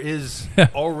 hopefully there is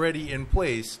already in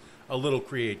place a little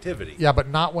creativity. Yeah, but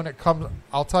not when it comes.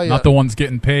 I'll tell you. Not the ones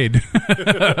getting paid.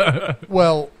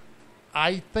 Well,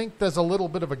 I think there's a little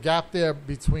bit of a gap there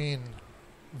between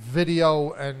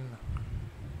video and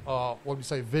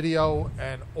video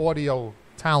and audio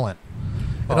talent.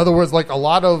 In other words, like a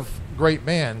lot of great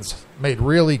bands made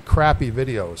really crappy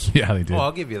videos. Yeah, they did. Well,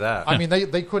 I'll give you that. I mean,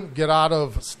 they couldn't get out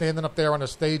of standing up there on a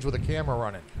stage with a camera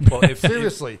running. Well, if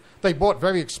Seriously, they bought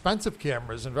very expensive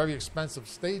cameras and very expensive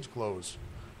stage clothes,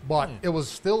 but it was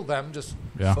still them just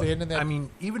Yeah. standing there. I mean,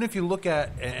 even if you look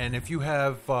at, and if you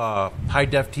have high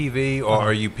def TV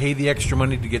or you pay the extra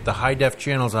money to get the high def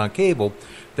channels on cable,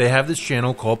 they have this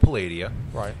channel called Palladia.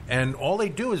 Right. And all they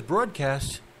do is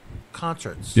broadcast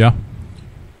concerts. Yeah.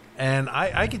 And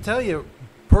I can tell you,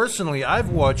 personally, I've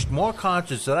watched more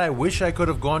concerts that I wish I could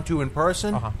have gone to in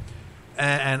person,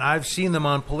 and I've seen them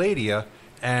on Palladia,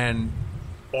 and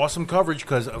awesome coverage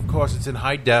because, of course, it's in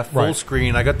high def, full Right.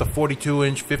 screen. I got the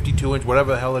 42-inch, 52-inch,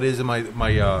 whatever the hell it is in my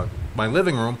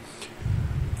living room.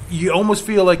 You almost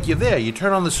feel like you're there. You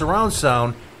turn on the surround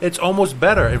sound, it's almost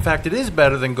better. In fact, it is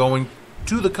better than going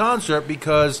to the concert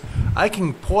because I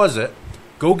can pause it,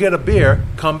 go get a beer,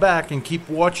 come back, and keep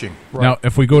watching. Right. Now,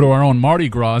 if we go to our own Mardi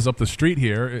Gras up the street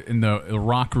here in the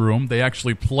rock room, they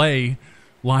actually play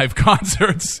live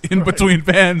concerts in between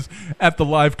bands at the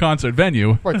live concert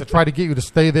venue. Right, to try to get you to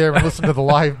stay there and listen to the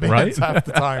live bands Right? half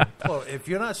the time. Well, if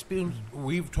you're not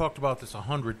we've talked about this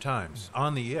 100 times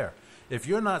on the air. If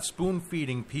you're not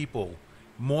spoon-feeding people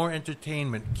more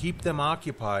entertainment, keep them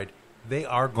occupied, they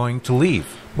are going to leave.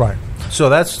 Right. So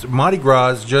that's Mardi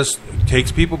Gras just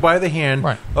takes people by the hand.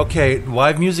 Right. Okay,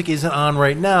 live music isn't on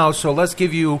right now, so let's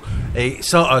give you a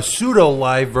pseudo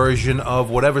live version of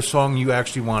whatever song you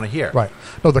actually want to hear. Right.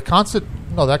 That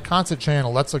concert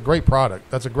channel, that's a great product.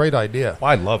 That's a great idea.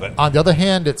 I love it. On the other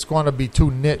hand, it's going to be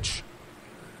too niche,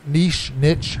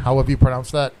 however you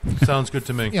pronounce that. Sounds good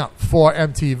to me. For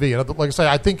MTV. And like I say,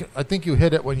 I think you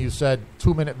hit it when you said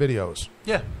 2-minute videos.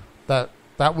 Yeah.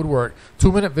 That would work.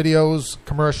 2-minute videos,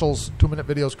 commercials. 2-minute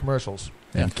videos, commercials.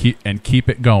 And keep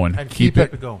it going. And keep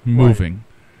it going. Moving.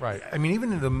 Right. I mean,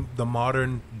 even in the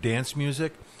modern dance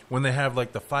music, when they have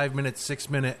like the 5-minute,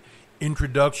 6-minute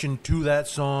introduction to that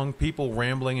song, people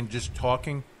rambling and just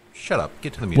talking. Shut up.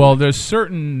 Get to the music. Well, there's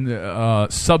certain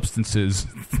substances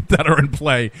that are in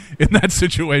play in that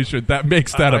situation that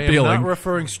makes that appealing. I'm not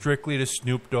referring strictly to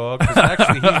Snoop Dogg, because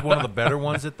actually he's one of the better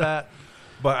ones at that.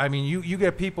 But, I mean, you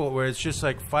get people where it's just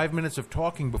like 5 minutes of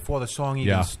talking before the song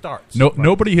even starts.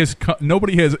 Nobody has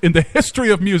in the history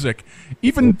of music,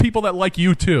 even people that like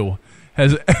U2,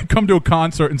 has come to a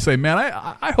concert and say, man,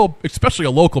 I hope, especially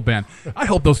a local band, I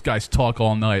hope those guys talk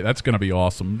all night. That's going to be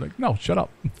awesome. Like, no, shut up.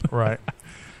 Right.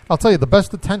 I'll tell you, the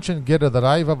best attention getter that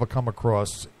I've ever come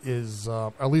across is,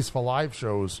 at least for live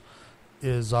shows,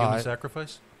 is... Human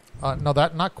Sacrifice? No,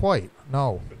 not quite.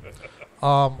 No.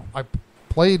 I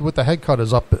played with the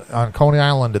Headcutters up on Coney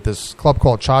Island at this club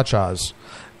called Cha-Cha's.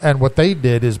 And what they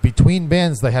did is, between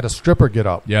bands, they had a stripper get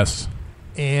up. Yes.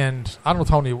 And I don't know,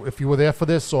 Tony, if you were there for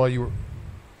this or you were...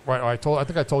 Right, I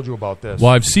think I told you about this.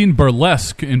 Well, I've seen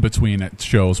burlesque in between at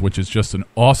shows, which is just an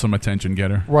awesome attention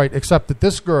getter. Right, except that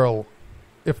this girl,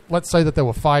 if let's say that there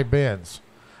were 5 bands,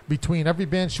 between every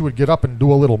band she would get up and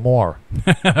do a little more.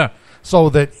 So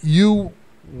that you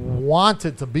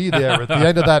wanted to be there at the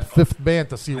end of that 5th band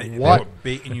to see They what... were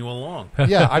baiting you along.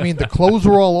 Yeah, I mean, the clothes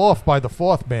were all off by the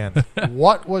 4th band.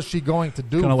 What was she going to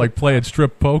do? Kind of like playing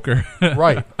strip poker.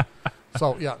 Right.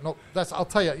 So, yeah, no, I'll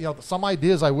tell you, some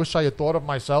ideas I wish I had thought of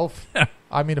myself.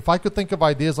 I mean, if I could think of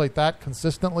ideas like that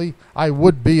consistently, I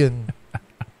would be in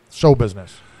show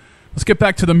business. Let's get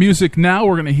back to the music now.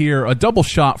 We're going to hear a double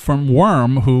shot from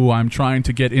Worm, who I'm trying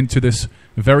to get into this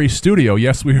very studio.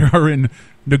 Yes, we are in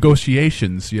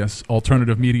negotiations. Yes,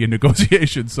 alternative media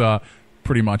negotiations.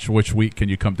 Pretty much which week can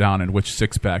you come down and which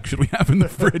 6-pack should we have in the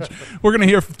fridge. We're going to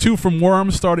hear 2 from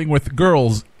Worm, starting with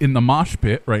Girls in the Mosh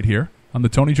Pit right here on The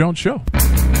Tony Jones Show.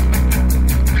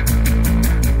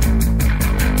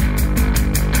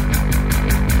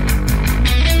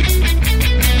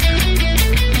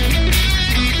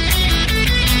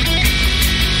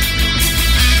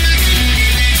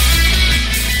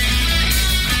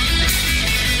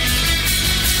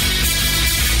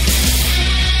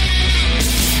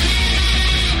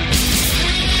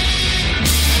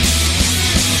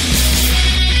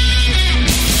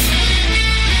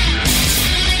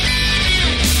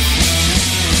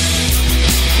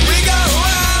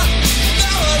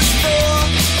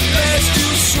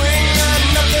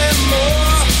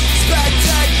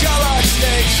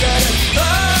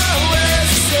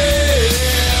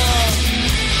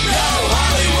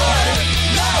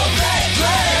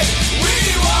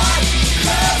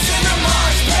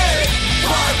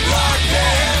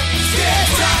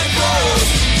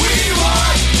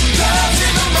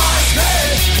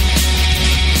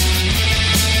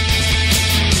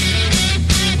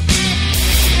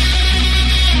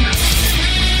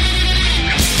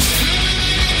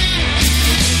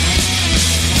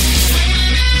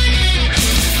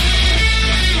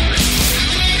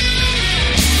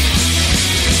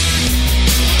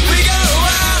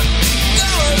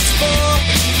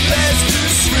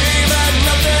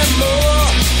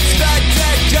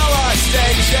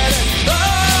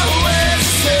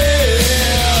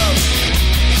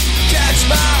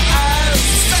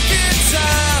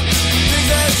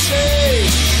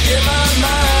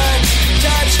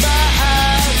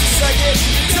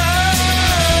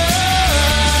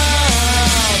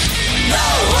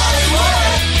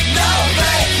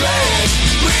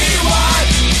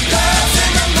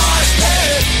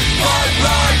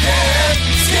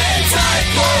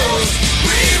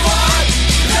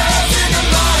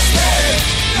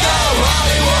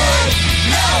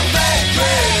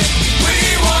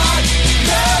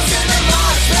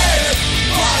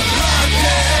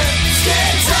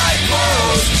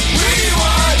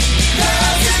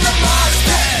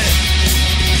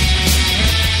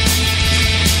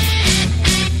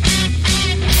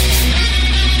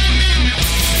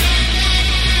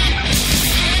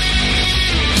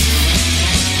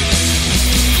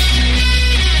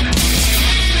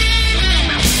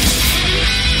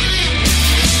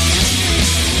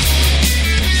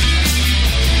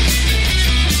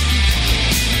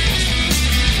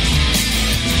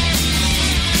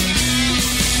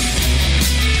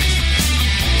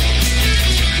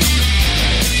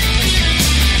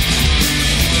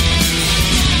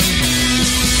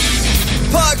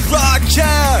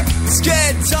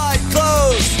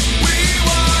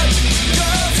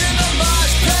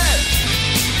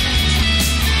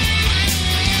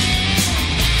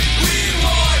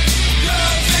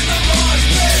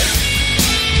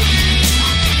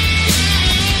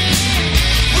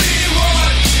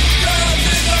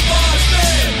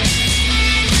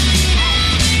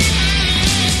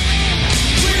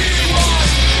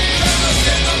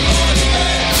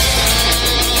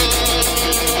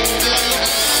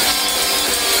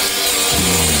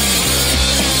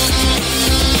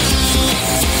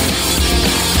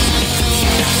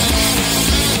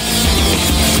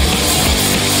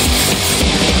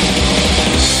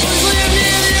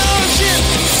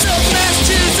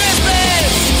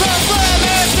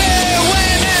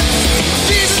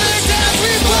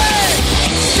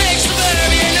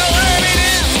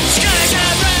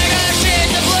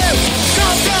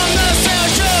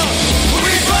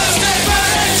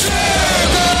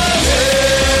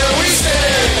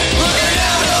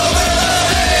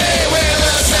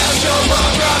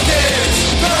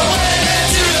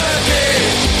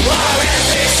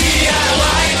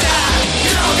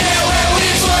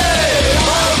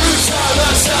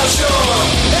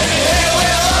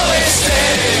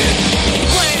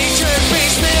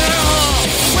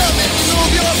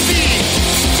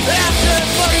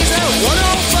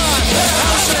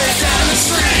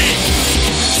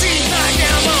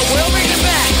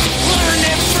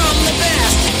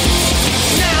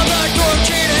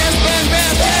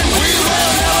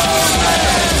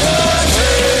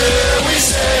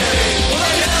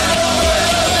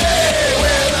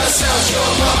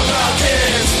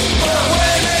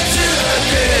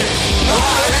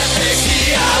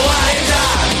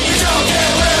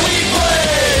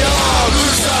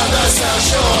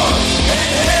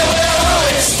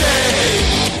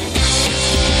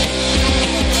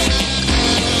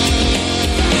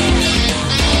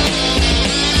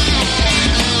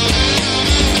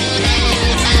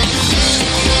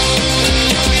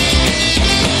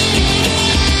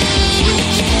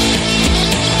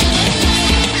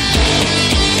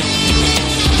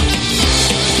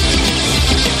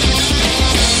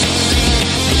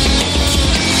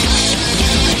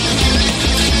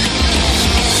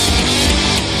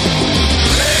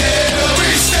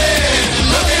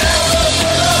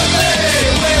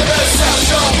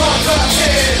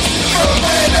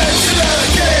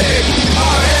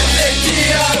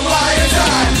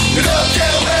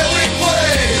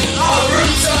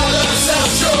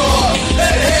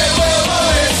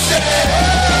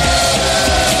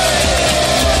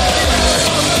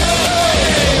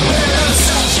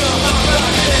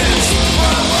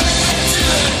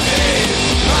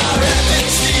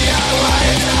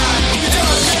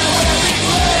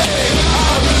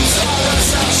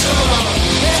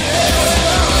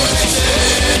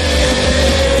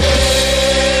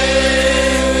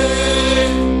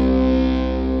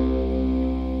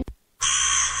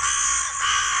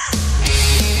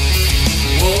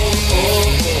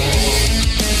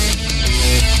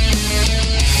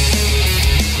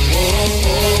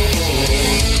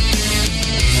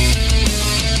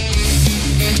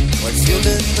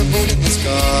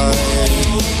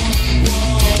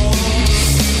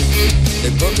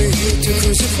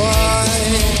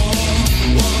 crucified.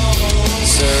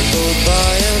 Circled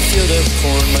by a field of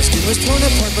corn, my skin was torn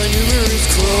apart by numerous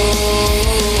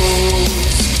crows.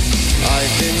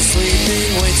 I've been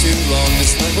sleeping way too long.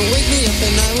 This night will wake me up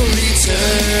and I will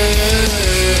return.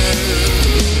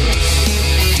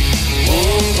 Oh,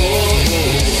 oh,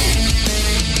 oh.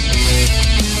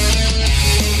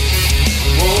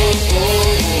 Oh, oh, oh.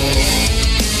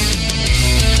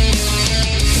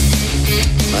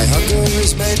 My hunger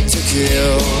is meant to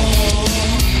kill.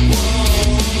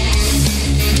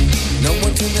 No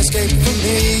one can escape from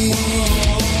me.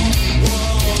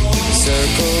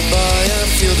 Circled by a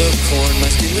field of corn, my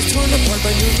skin was torn apart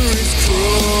by numerous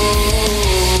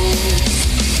crows.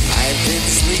 I've been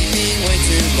sleeping way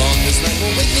too long. This night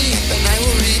will wake me up and I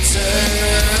will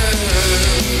return.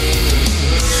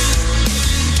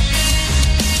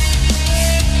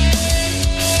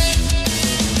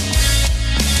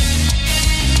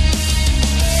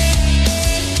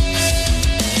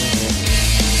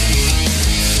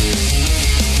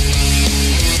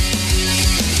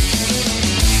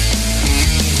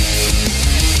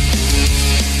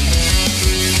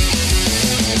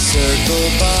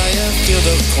 Circled by a field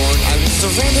of corn, I was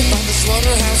surrounded by the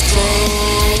slaughterhouse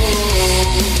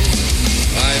crows.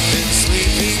 I've been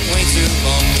sleeping way too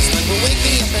long. This night will wake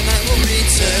me up and I will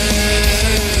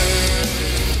return.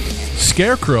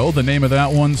 Scarecrow, the name of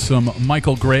that one. Some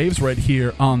Michael Graves right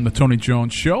here on the Tony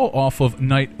Jones Show off of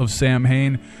Night of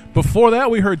Samhain. Before that,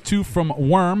 we heard two from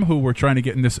Worm, who were trying to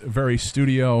get in this very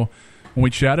studio. When we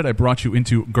chatted, I brought you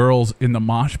into Girls in the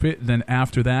Mosh Pit. Then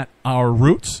after that, Our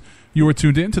Roots. You were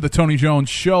tuned in to the Tony Jones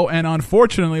Show, and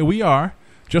unfortunately, we are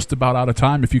just about out of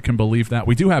time, if you can believe that.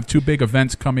 We do have two big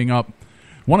events coming up,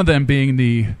 one of them being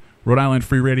the Rhode Island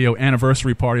Free Radio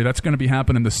Anniversary Party. That's going to be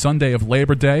happening the Sunday of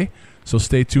Labor Day, so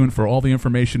stay tuned for all the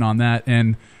information on that.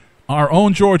 And our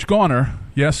own George Garner,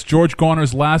 yes, George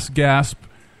Garner's last gasp,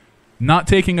 not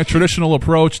taking a traditional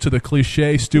approach to the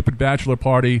cliche stupid bachelor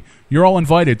party. You're all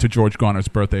invited to George Garner's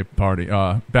birthday party,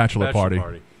 bachelor party.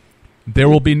 There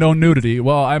will be no nudity.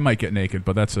 Well, I might get naked,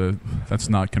 but that's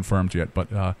not confirmed yet.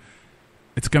 But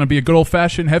it's going to be a good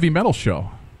old-fashioned heavy metal show.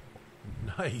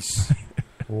 Nice.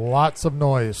 Lots of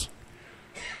noise.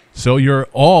 So you're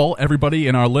all, everybody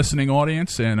in our listening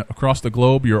audience and across the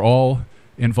globe, you're all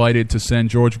invited to send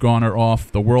George Garner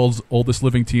off. The world's oldest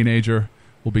living teenager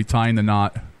will be tying the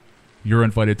knot. You're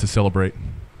invited to celebrate.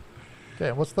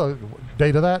 Okay, what's the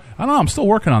date of that? I don't know. I'm still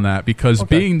working on that because I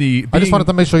just wanted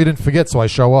to make sure you didn't forget, so I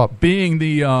show up. Being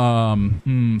the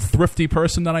thrifty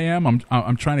person that I am,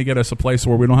 I'm trying to get us a place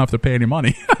where we don't have to pay any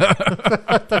money.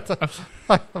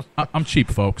 I'm cheap,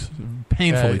 folks.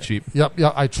 Painfully cheap. Yep.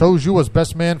 I chose you as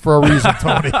best man for a reason,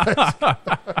 Tony.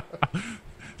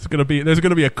 There's gonna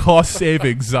be a cost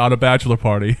savings on a bachelor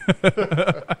party.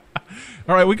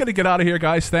 All right, we got to get out of here,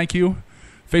 guys. Thank you.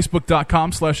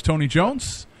 Facebook.com/Tony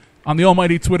Jones. On the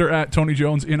almighty Twitter at Tony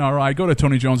Jones NRI. Go to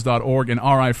TonyJones.org and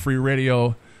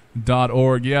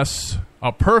RIFreeRadio.org. Yes,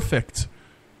 a perfect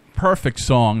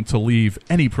song to leave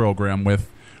any program with.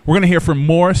 We're going to hear from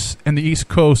Morse and the East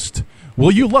Coast.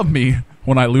 Will you love me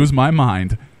when I lose my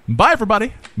mind? Bye,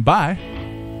 everybody. Bye.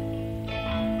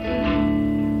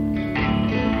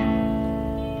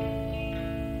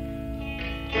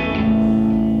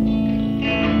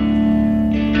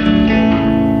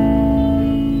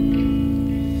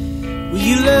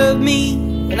 You love me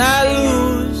when I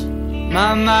lose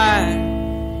my mind,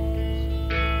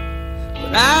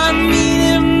 when I'm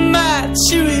eating my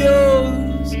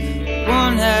Cheerios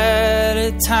one at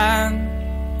a time,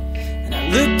 and I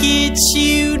look at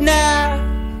you now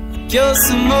like you're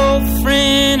some old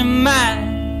friend of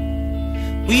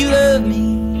mine. We love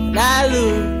me when I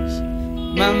lose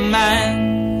my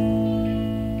mind.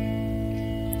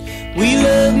 We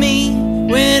love me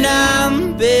when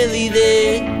I'm barely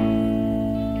there.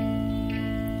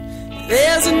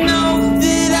 There's a note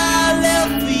that I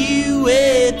left for you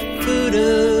at the foot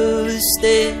of the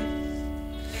stairs.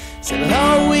 Said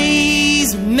I'll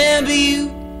always remember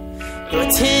you, but I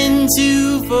tend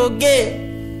to forget.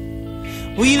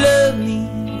 We love me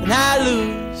when I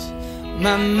lose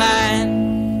my mind.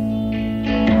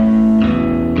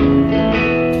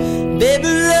 Baby,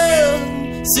 love,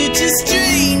 such a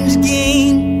strange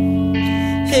game.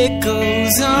 It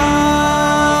goes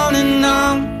on and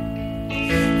on,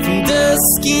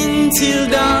 dusk until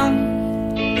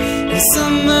dawn, and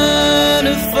summer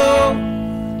to fall,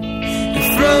 and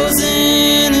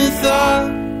frozen to thaw.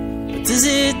 But does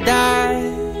it die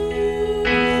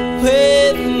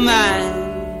with mine?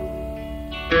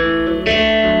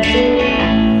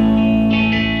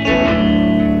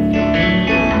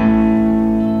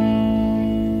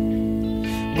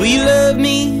 We love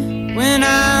me when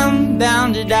I'm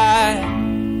bound to die.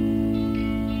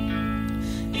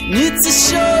 And it's a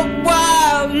short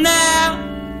while now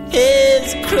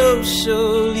as the crows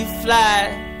surely fly,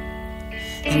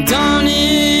 and dawn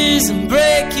isn't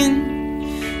breaking,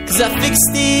 'cause I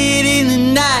fixed it in the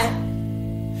night.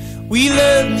 We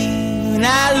love me when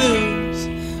I lose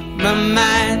my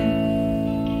mind.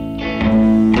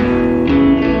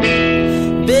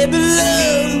 Baby,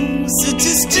 love's such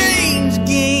a strange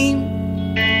game.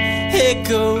 It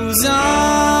goes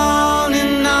on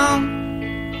and on,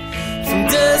 from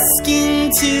dusk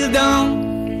until dawn.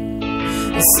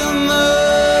 And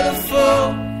summer to fall,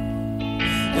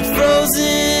 and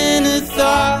frozen to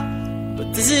thaw. But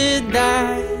does it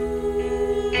die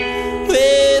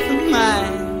with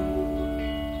mine?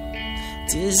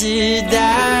 Does it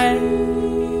die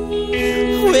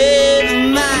with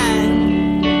mine?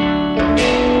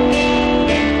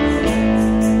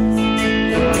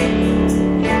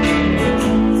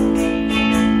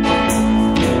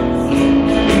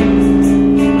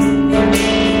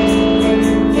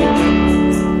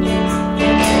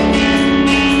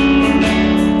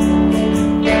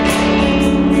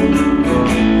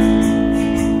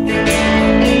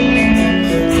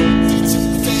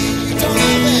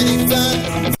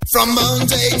 From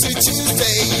Monday to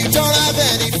Tuesday, you don't have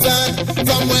any fun.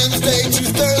 From Wednesday to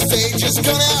Thursday, just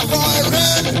gonna have hard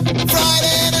run.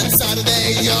 Friday and Saturday,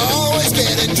 you're always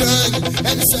getting drunk.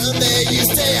 And Sunday, you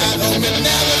stay at home and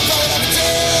never go to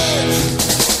church.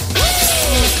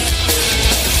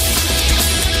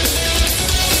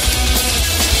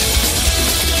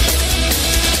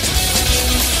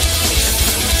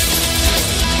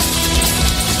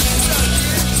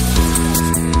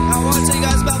 I want to tell you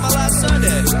guys about my last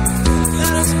Sunday.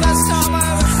 That was the best time I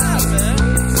ever had, man.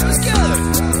 It was killer.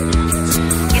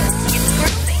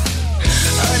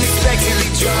 Unexpectedly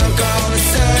drunk on a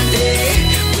Sunday,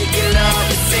 waking up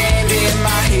with sand in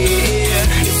my hair.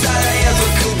 It's all I ever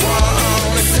could want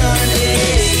on a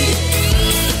Sunday.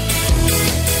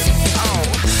 Oh,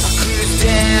 I cruised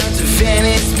down to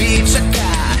Venice Beach. I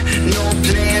got no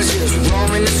plans, just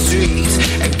roaming the streets.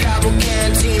 At Cabo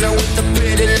Cantina with a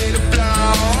pretty little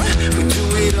blonde. We do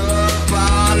it up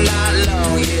all night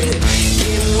long, yeah.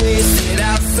 Getting wasted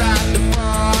outside the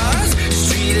bars.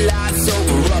 Street lights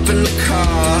over up in the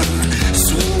car.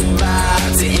 Swoop by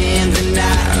to end the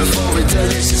night for a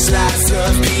delicious slice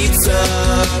of pizza.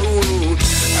 Ooh.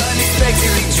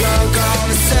 Unexpectedly drunk on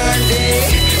a Sunday,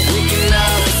 waking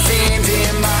up with sand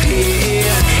in my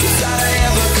hair. It's all I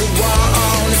ever could want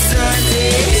on a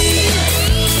Sunday.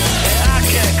 I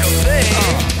can't complain.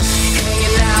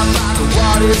 Hanging out by the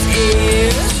water's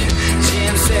edge,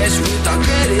 jam session with our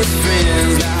greatest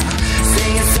friends.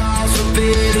 Singing songs from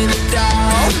Billy the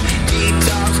Dog.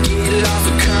 Detox, get lost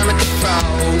with Kermit the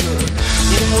Frog.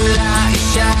 Moonlight is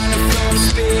shining from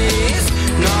space,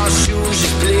 no shoes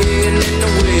just bleeding in the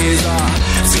waves.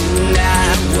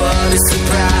 Tonight, what a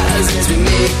surprise as we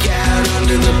make out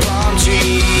under the palm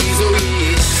trees. Oh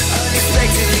yeah,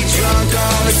 unexpectedly drunk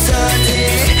on a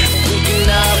Sunday, waking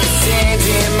up with sand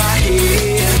in my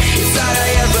hair. It's all I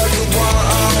ever could want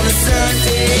on a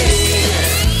Sunday.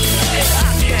 And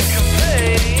I can't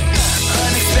complain.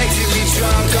 Unexpectedly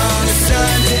drunk on a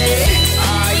Sunday.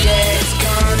 Oh yeah, it's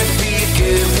gonna be a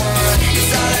good one.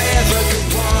 It's all I ever could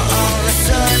want on a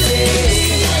Sunday.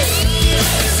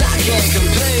 'Cause I can't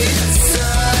complain.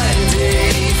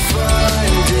 Sunday, fun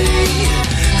day.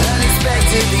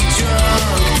 Unexpectedly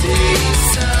drunk day.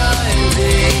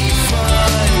 Sunday,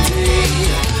 fun day.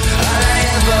 All I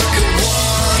ever could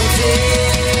want day.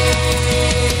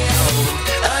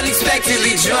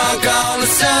 Unexpectedly drunk on a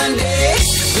Sunday,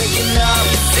 waking up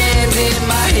with sand in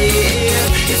my hair.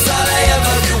 It's all I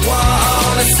ever could want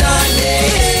on a Sunday.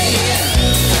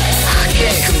 I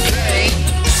can't complain.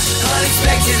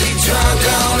 Unexpectedly drunk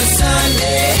on a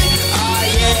Sunday. Oh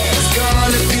yeah, it's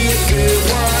gonna be a good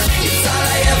one. It's all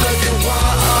I ever could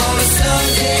want on a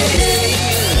Sunday.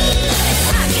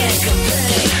 I can't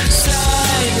complain.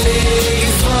 Sunday,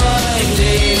 fun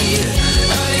day.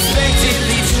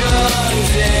 Unexpectedly drunk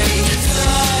day.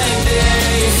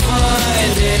 Sunday, fun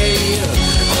day.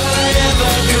 All I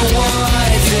ever could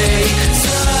want day.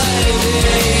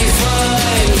 Sunday,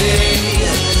 fun day.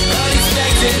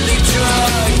 Unexpectedly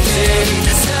drunk day.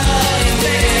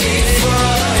 Sunday,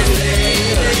 fun day.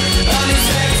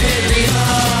 Unexpectedly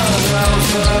hung out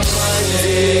for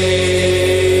Monday.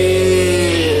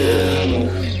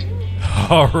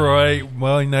 All right,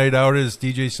 well, night outers,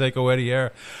 DJ Psycho Eddie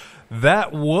here.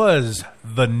 That was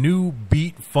the New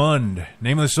Beat Fund.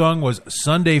 Name of the song was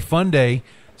Sunday Fun Day.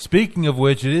 Speaking of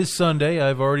which, it is Sunday.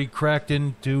 I've already cracked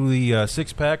into the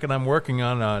six-pack, and I'm working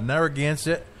on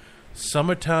Narragansett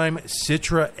Summertime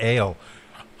Citra Ale.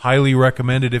 Highly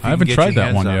recommended if you I haven't can get tried your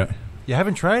that hands one on yet. it. You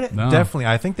haven't tried it? No. Definitely.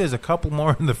 I think there's a couple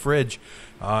more in the fridge.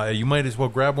 You might as well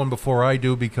grab one before I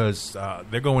do because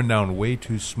they're going down way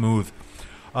too smooth.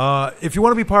 If you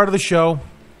want to be part of the show,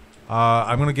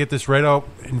 I'm going to get this right out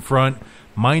in front.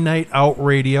 My Night Out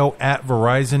Radio at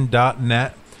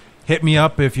Verizon.net. Hit me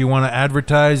up if you want to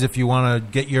advertise, if you want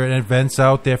to get your events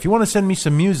out there, if you want to send me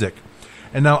some music.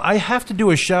 And now I have to do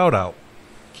a shout-out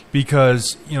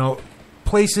because,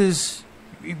 places,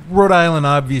 Rhode Island,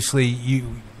 obviously,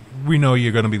 we know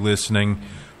you're going to be listening.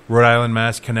 Rhode Island,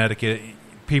 Mass, Connecticut,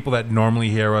 people that normally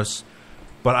hear us.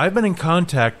 But I've been in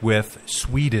contact with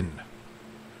Sweden.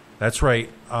 That's right.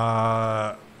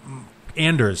 Anders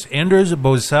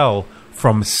Bosell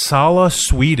from Sala,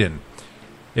 Sweden.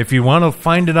 If you want to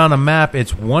find it on a map,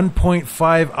 it's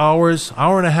 1.5 hours,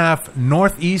 hour and a half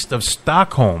northeast of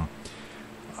Stockholm.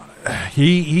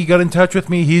 He got in touch with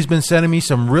me. He's been sending me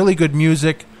some really good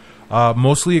music,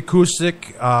 mostly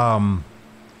acoustic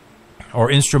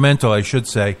or instrumental, I should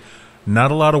say.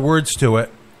 Not a lot of words to it,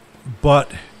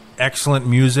 but excellent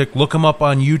music. Look him up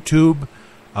on YouTube.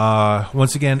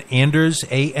 Once again, Anders,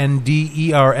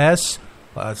 Anders.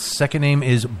 Second name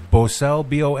is Bosell,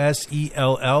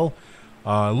 Bosell.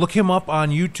 Look him up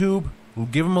on YouTube.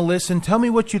 Give him a listen. Tell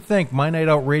me what you think. My Night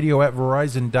Out Radio at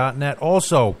Verizon.net.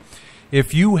 Also,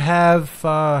 if you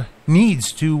have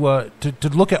needs to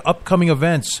look at upcoming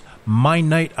events,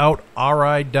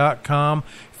 MyNightOutRI.com,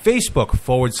 Facebook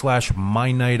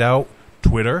 /MyNightOut,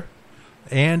 Twitter,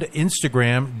 and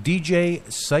Instagram, DJ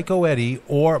Psycho Eddie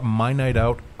or My Night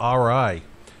Out RI.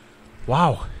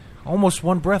 Wow. Almost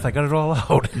one breath. I got it all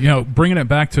out. Bringing it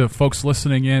back to folks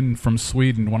listening in from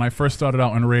Sweden, when I first started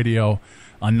out on radio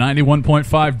on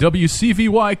 91.5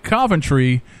 WCVY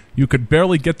Coventry, you could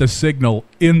barely get the signal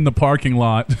in the parking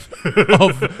lot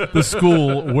of the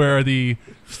school where the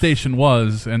station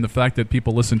was, and the fact that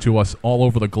people listen to us all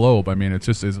over the globe, I mean, it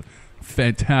just is a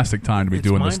fantastic time to be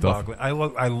doing this stuff. I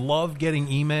love getting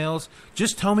emails.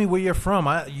 Just tell me where you're from.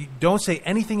 You don't say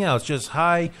anything else. Just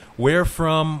hi, where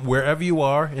from, wherever you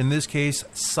are. In this case,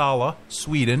 Sala,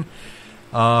 Sweden.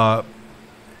 I've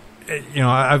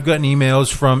gotten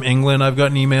emails from England. I've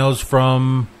gotten emails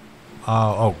from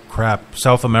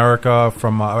South America,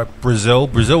 from Brazil.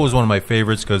 Brazil was one of my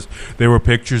favorites because there were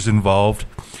pictures involved.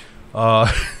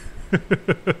 But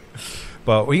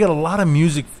we got a lot of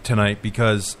music tonight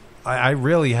because I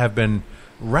really have been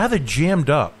rather jammed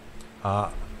up.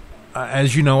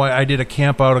 As you know, I did a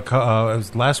camp out it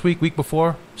was last week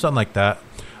before, something like that.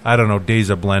 I don't know,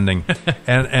 days are blending.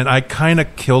 and I kind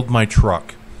of killed my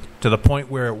truck to the point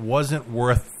where it wasn't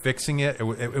worth fixing it.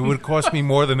 It would cost me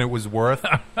more than it was worth.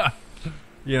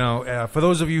 For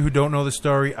those of you who don't know the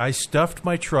story, I stuffed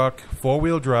my truck,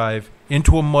 four-wheel drive,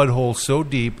 into a mud hole so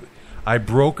deep I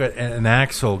broke an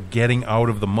axle getting out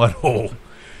of the mud hole.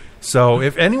 So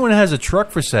if anyone has a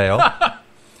truck for sale,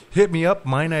 hit me up,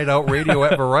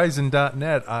 MyNightOutRadio at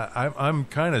Verizon.net. I'm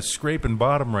kind of scraping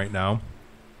bottom right now.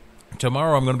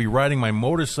 Tomorrow I'm going to be riding my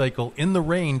motorcycle in the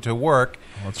rain to work.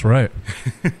 That's right.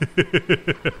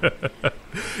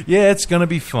 Yeah, it's going to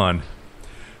be fun.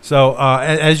 So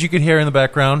as you can hear in the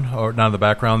background, or not in the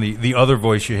background, the other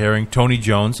voice you're hearing, Tony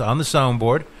Jones on the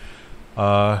soundboard.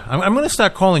 I'm going to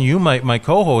start calling you my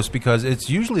co-host because it's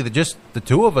usually just the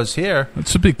two of us here.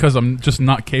 It's because I'm just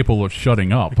not capable of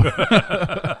shutting up.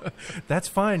 That's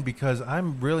fine because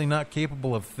I'm really not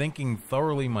capable of thinking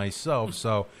thoroughly myself.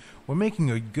 So we're making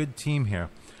a good team here.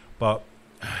 But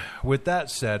with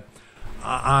that said,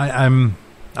 I'm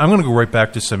going to go right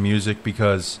back to some music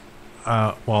because,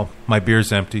 my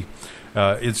beer's empty.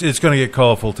 It's going to get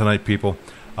colorful tonight, people.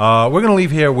 We're going to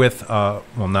leave here with,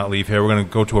 not leave here. We're going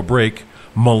to go to a break.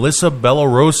 Melissa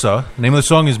Bellarosa. The name of the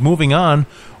song is Moving On.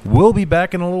 We'll be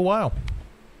back in a little while.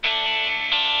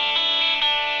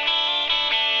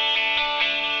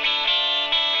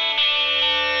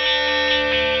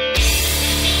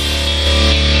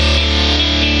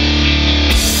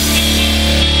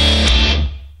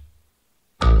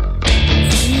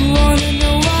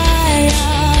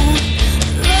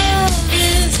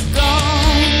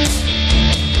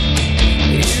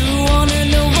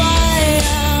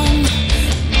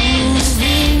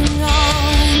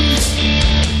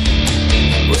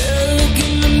 Well,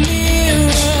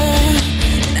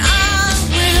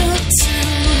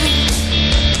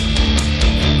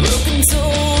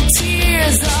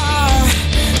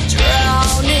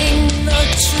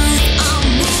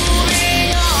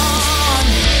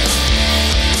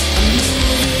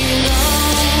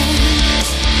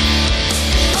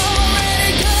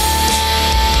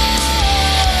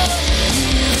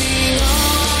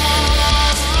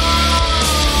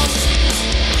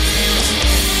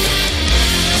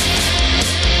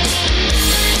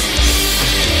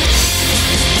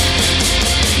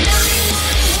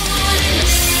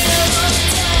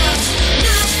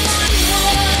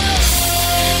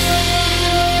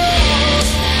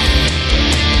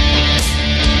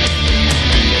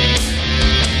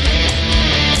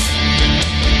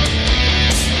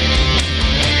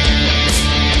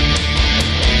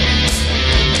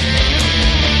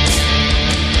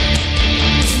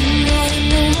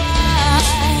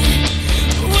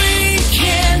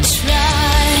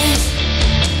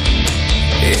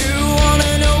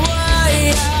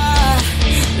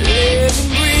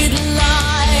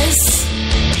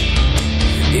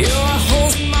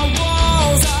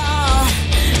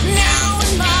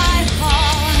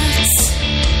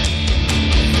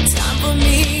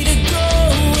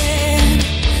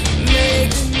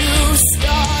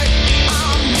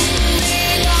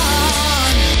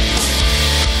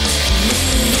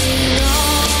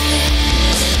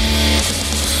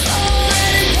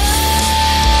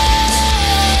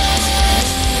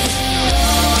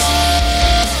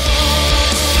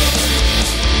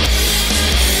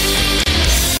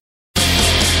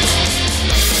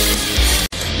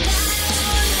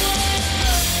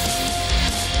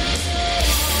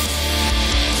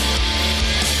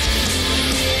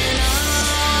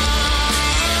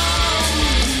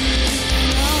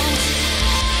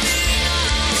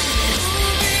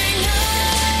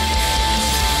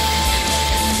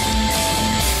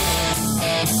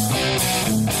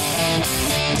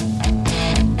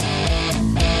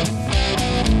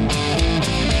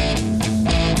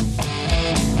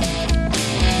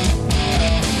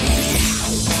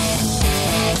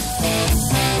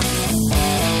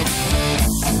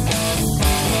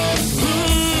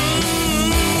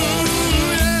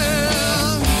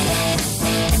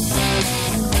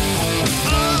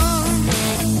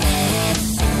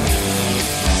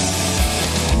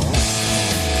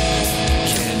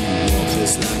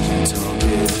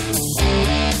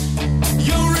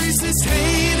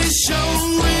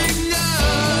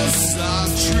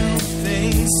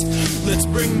 taste. Let's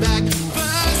bring back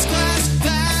first class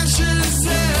fashion.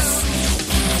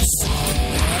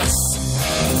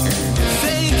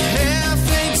 Fake hair,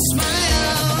 fake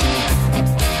smile.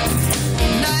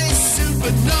 Nice suit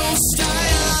but no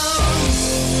style.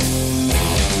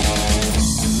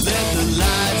 Let the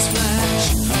lights flash,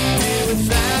 pay with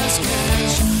fast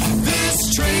cash. This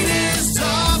train is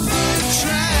off the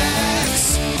tracks.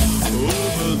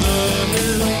 Over the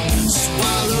hill,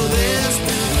 swallow this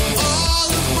pill. All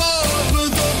aboard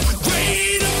with the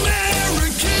great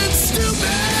American stupid.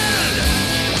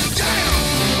 Damn!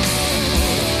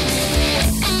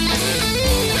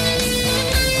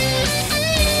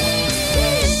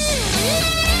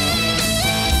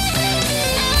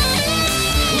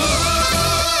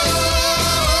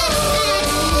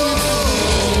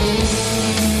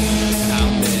 How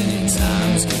many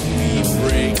times can we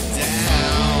break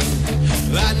down?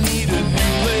 I need a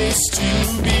new place to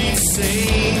be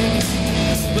sane.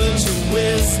 But your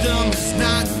wisdom is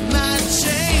not my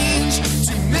change.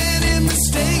 Too many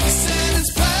mistakes and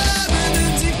it's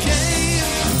permanent decay.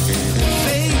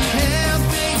 Fake hair,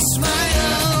 fake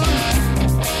smile.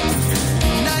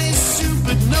 Nice suit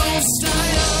but no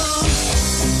style.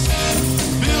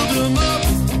 Build 'em up,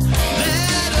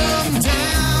 let 'em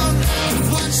down.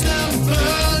 Watch them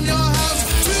burn your house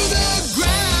to the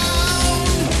ground.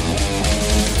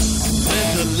 Let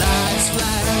the lights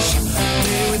flash,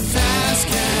 pay with fast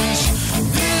cash.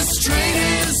 This train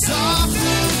is off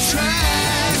the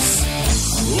tracks.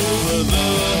 Over the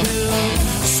hill,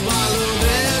 swallow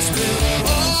this pill.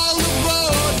 All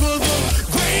aboard for the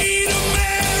great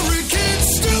American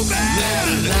stupid. Let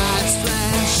the lights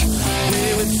flash,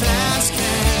 pay with fast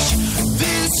cash.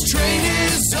 This train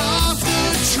is off the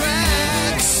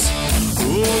tracks.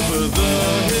 Over the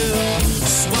hill,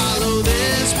 swallow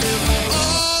this pill.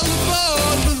 All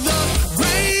aboard for the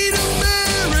great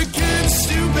American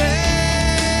stupid.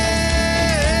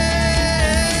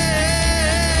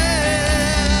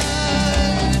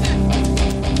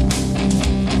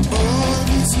 All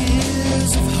these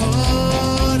years of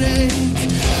heartache,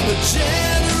 a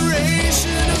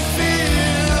generation of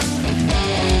fear.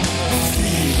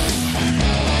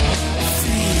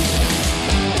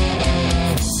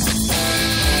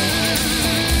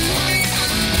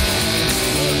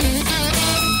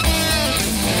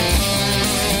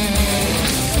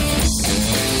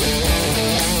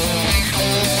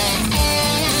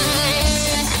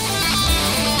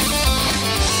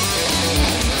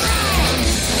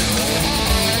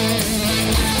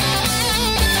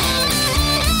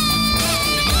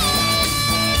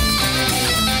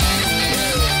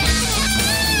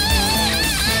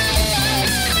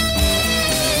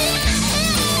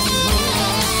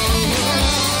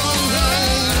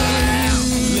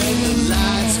 Let the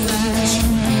lights flash,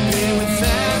 pay with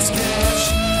fast cash.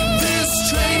 This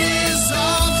train is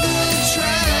off the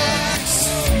tracks.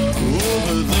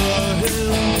 Over the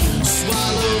hill,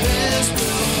 swallow this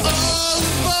pill. All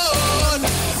aboard,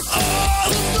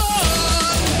 all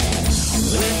aboard.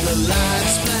 Let the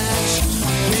lights flash,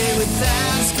 pay with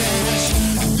fast cash.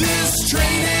 This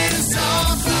train is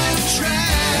off the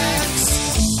tracks.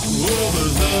 Over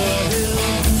the hill,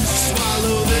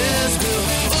 swallow this pill.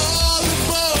 All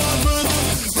aboard for the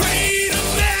great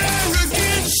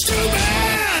American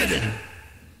stupid.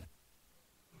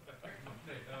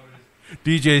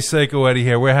 DJ Psycho Eddie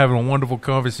here. We're having a wonderful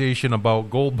conversation about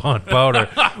Gold Bond powder,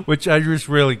 which I just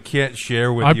really can't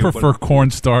share with I you. but- prefer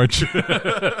cornstarch.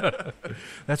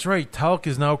 That's right. Talc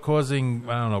is now causing,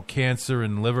 I don't know, cancer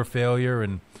and liver failure.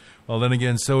 And, well, then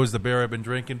again, so is the beer I've been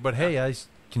drinking. But, hey, I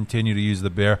continue to use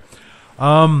the beer.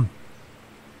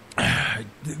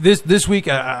 This week,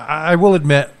 I will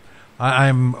admit,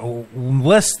 I'm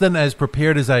less than as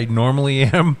prepared as I normally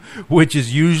am, which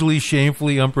is usually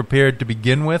shamefully unprepared to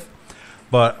begin with.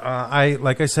 But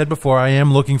like I said before, I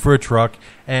am looking for a truck,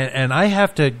 and I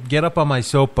have to get up on my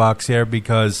soapbox here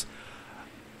because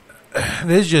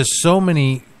there's just so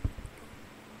many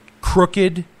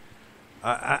crooked.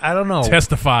 I don't know.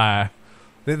 Testify.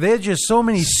 There's just so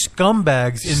many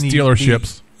scumbags in the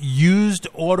Dealerships. used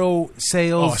auto Oh,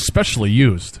 sales. especially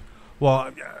used.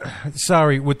 Well,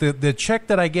 sorry, with the check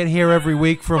that I get here every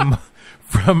week from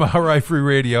RI Free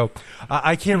Radio,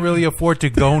 I can't really afford to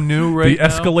go new right The now.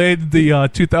 Escalade, the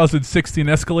 2016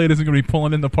 Escalade isn't going to be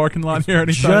pulling in the parking lot here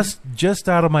anytime. Just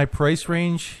out of my price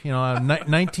range.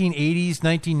 1980s,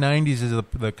 1990s is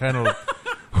the kind of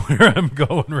where I'm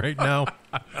going right now.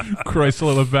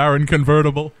 Chrysler LeBaron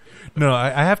convertible. No, I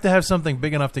have to have something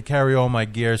big enough to carry all my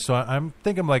gear. So I'm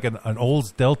thinking like an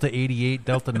Olds Delta 88,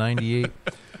 Delta 98.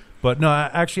 But no,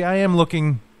 actually, I am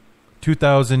looking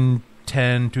 2010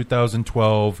 2010,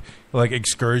 2012, like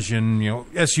Excursion,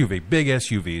 SUV, big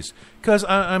SUVs. Because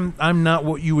I'm not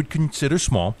what you would consider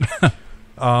small.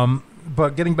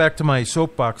 But getting back to my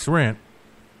soapbox rant,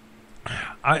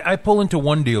 I pull into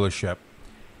one dealership,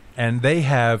 and they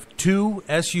have 2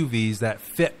 SUVs that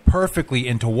fit perfectly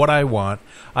into what I want.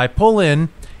 I pull in,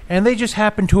 and they just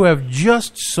happen to have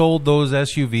just sold those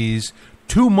SUVs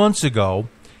 2 months ago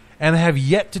and have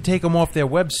yet to take them off their I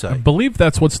website. believe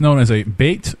that's what's known as a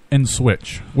bait and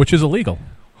switch, which is illegal.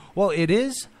 Well, it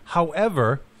is.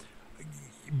 However,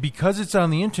 because it's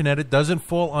on the internet, it doesn't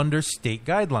fall under state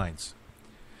guidelines.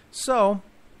 So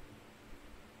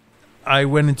I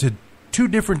went into 2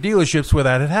 different dealerships where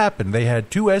that had happened. They had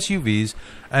 2 SUVs.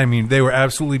 I mean, they were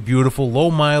absolutely beautiful,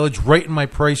 low mileage, right in my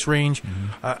price range.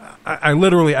 I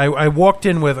literally walked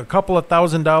in with a couple of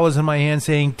 $1,000s in my hand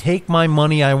saying, take my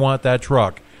money, I want that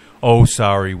truck. Oh,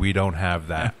 sorry, we don't have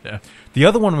that. The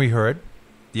other one we heard,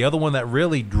 the other one that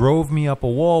really drove me up a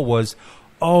wall was,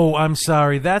 oh, I'm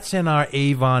sorry, that's in our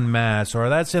Avon, Mass, or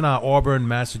that's in our Auburn,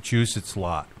 Massachusetts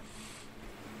lot.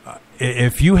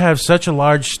 If you have such a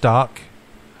large stock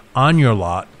on your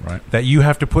lot that you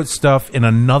have to put stuff in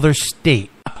another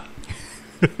state.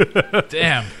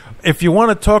 Damn. If you want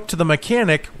to talk to the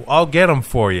mechanic, I'll get them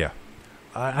for you.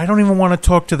 I don't even want to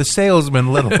talk to the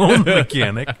salesman, let alone the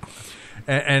mechanic.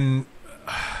 And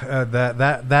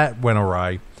that went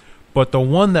awry. But the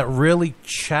one that really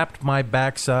chapped my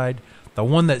backside, the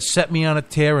one that set me on a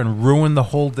tear and ruined the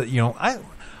whole...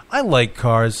 I like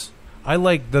cars. I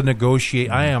like the negotiate.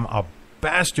 I am a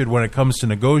bastard when it comes to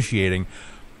negotiating.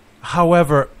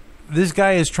 However, this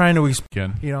guy is trying to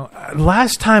explain.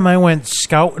 Last time I went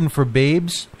scouting for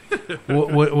babes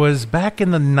was back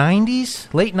in the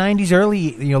 90s, late 90s,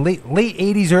 late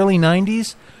 80s, early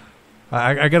 90s.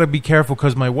 I got to be careful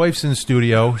because my wife's in the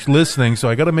studio listening, so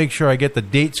I got to make sure I get the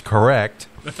dates correct.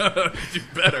 You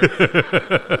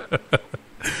better.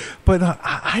 But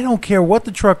I don't care what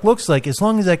the truck looks like as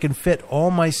long as I can fit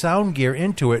all my sound gear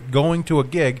into it going to a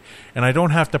gig, and I don't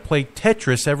have to play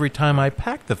Tetris every time I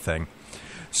pack the thing.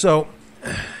 So,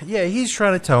 yeah, he's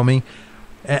trying to tell me.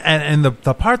 And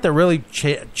the part that really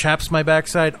chaps my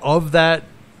backside of that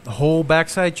whole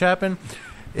backside chapping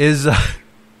is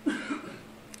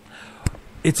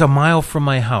it's a mile from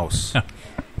my house.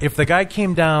 If the guy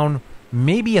came down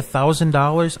maybe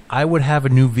 $1,000, I would have a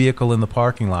new vehicle in the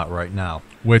parking lot right now.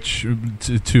 Which,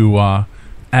 to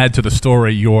add to the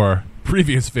story, your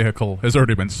previous vehicle has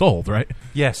already been sold, right?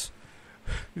 Yes.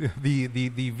 The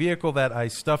vehicle that I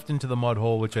stuffed into the mud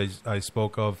hole, which I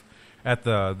spoke of at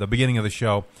the beginning of the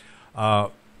show,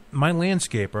 my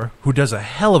landscaper, who does a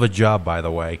hell of a job, by the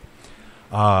way,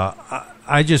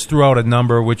 I just threw out a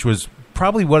number, which was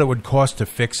probably what it would cost to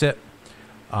fix it.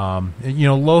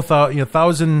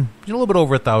 $1,000, a little bit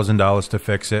over $1,000 to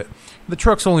fix it. The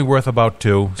truck's only worth about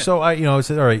 $2,000. So I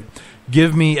said, all right,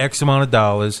 give me X amount of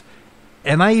dollars.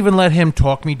 And I even let him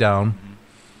talk me down.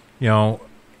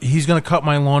 He's going to cut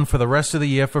my lawn for the rest of the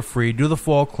year for free, do the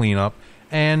fall cleanup,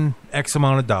 and X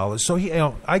amount of dollars. So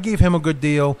I gave him a good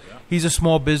deal. He's a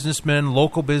small businessman,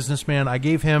 local businessman. I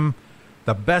gave him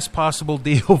the best possible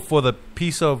deal for the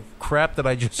piece of crap that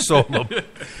I just sold him.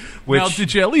 Now,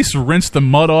 did you at least rinse the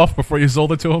mud off before you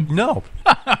sold it to him? No.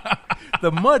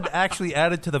 The mud actually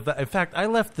added to the... In fact, I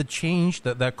left the change,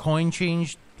 that coin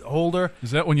change holder.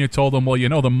 Is that when you told him, well,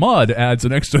 the mud adds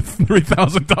an extra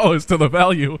 $3,000 to the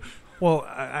value? Well,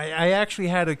 I actually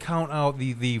had to count out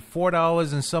the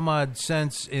 $4 and some odd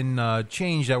cents in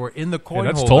change that were in the coin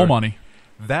holder. That's toll money.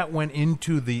 That went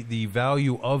into the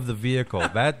value of the vehicle.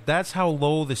 That's how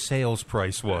low the sales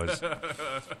price was.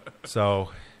 So...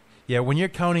 yeah, when you're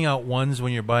counting out ones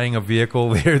when you're buying a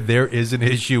vehicle, there is an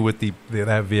issue with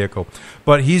that vehicle.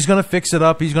 But he's going to fix it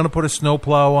up. He's going to put a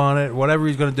snowplow on it, whatever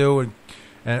he's going to do.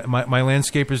 And my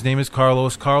landscaper's name is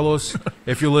Carlos. Carlos,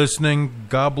 if you're listening,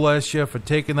 God bless you for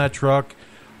taking that truck.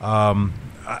 And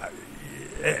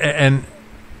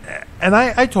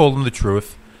I told him the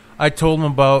truth. I told him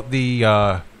about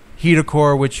the heater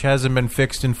core, which hasn't been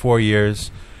fixed in 4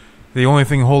 years. The only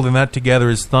thing holding that together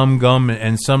is thumb gum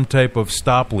and some type of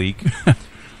stop leak.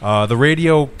 The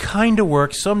radio kind of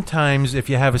works sometimes if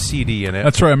you have a CD in it.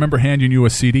 That's right. I remember handing you a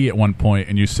CD at one point,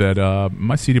 and you said,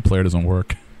 my CD player doesn't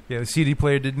work. Yeah, the CD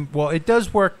player didn't. Well, it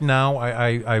does work now.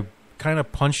 I kind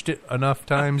of punched it enough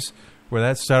times where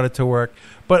that started to work.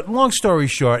 But long story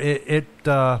short, it's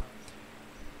a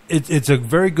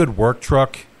very good work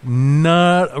truck.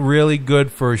 Not really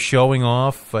good for showing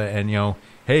off and,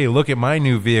 hey, look at my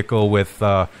new vehicle with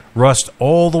rust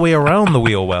all the way around the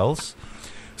wheel wells.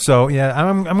 So, yeah,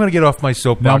 I'm going to get off my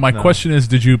soapbox now. My question is,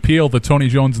 did you peel the Tony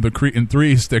Jones and the Cretin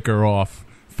 3 sticker off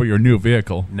for your new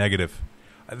vehicle. Negative.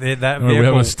 That We have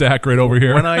vehicle, a stack right over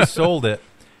here. when I sold it,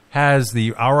 has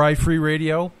the RI Free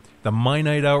radio, the My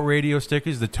Night Out radio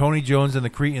stickers, the Tony Jones and the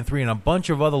Cretan 3, and a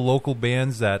bunch of other local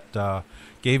bands that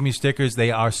gave me stickers. They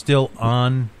are still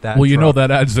on that. Well, you know truck.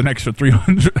 that adds an extra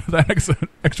 $300, that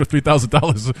extra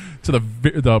 $3,000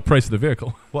 to the price of the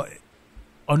vehicle. Well,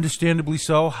 understandably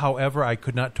so. However, I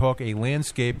could not talk a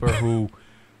landscaper who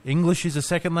English is a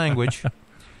second language.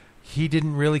 He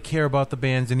didn't really care about the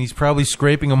bands, and he's probably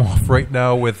scraping them off right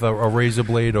now with a razor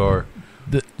blade or.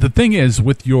 The thing is,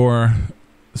 with your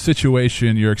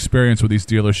situation, your experience with these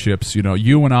dealerships, you know,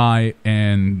 you and I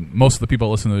and most of the people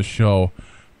that listen to this show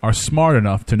are smart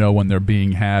enough to know when they're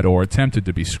being had or attempted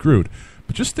to be screwed.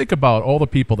 But just think about all the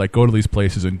people that go to these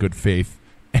places in good faith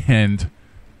and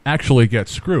actually get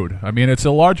screwed. I mean, it's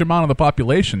a large amount of the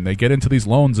population. They get into these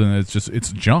loans and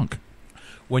it's junk.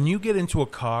 When you get into a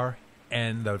car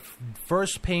and the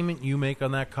first payment you make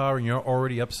on that car and you're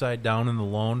already upside down in the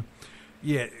loan,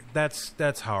 yeah,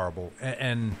 that's horrible.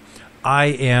 And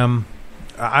I've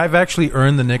actually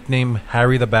earned the nickname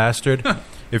Harry the Bastard.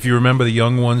 If you remember the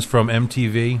young ones from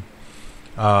MTV,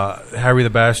 Harry the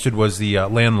Bastard was the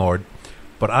landlord.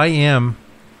 But I am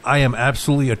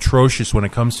absolutely atrocious when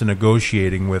it comes to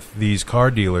negotiating with these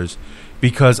car dealers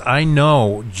because I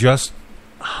know just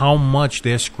how much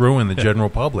they're screwing the general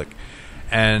public.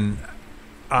 And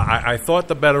I thought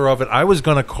the better of it. I was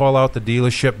going to call out the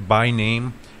dealership by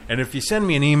name. And if you send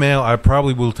me an email, I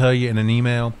probably will tell you in an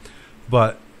email.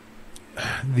 But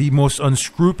the most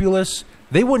unscrupulous,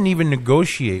 they wouldn't even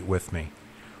negotiate with me.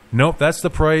 Nope, that's the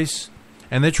price.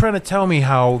 And they're trying to tell me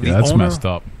how the That's owner, messed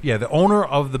up. Yeah, the owner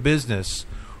of the business,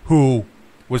 who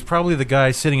was probably the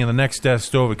guy sitting in the next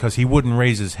desk over because he wouldn't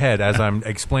raise his head as I'm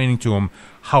explaining to him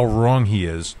how wrong he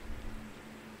is.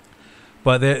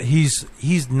 But he's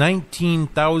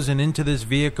 $19,000 into this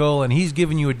vehicle, and he's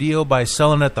giving you a deal by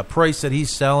selling at the price that he's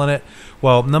selling it.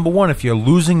 Well, number one, if you're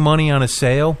losing money on a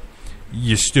sale,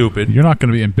 you're stupid. You're not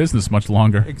going to be in business much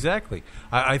longer. Exactly.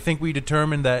 I think we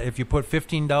determined that if you put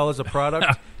 $15 a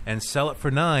product and sell it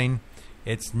for $9,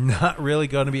 it's not really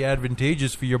going to be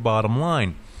advantageous for your bottom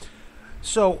line.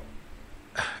 So,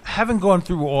 having gone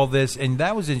through all this, and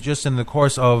that was just in the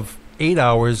course of 8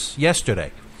 hours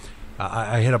yesterday.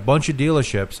 I hit a bunch of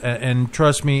dealerships, and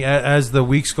trust me, as the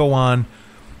weeks go on,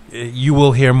 you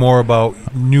will hear more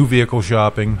about new vehicle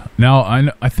shopping. Now,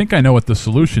 I think I know what the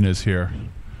solution is here.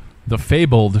 The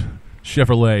fabled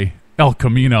Chevrolet El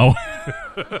Camino.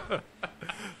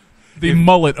 The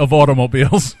mullet of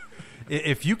automobiles.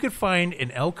 If you could find an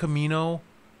El Camino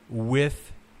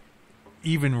with,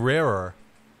 even rarer,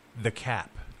 the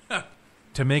cap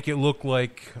to make it look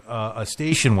like a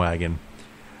station wagon,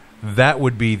 that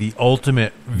would be the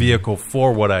ultimate vehicle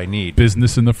for what I need.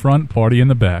 Business in the front, party in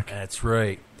the back. That's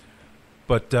right.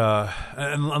 But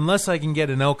unless I can get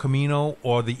an El Camino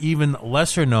or the even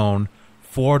lesser-known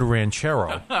Ford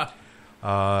Ranchero,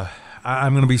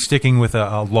 I'm going to be sticking with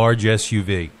a large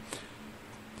SUV.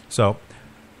 So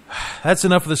that's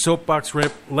enough of the soapbox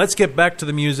rip. Let's get back to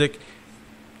the music.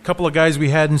 A couple of guys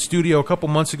we had in studio a couple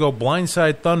months ago,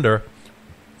 Blindside Thunder.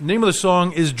 The name of the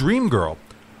song is Dream Girl.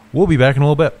 We'll be back in a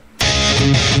little bit.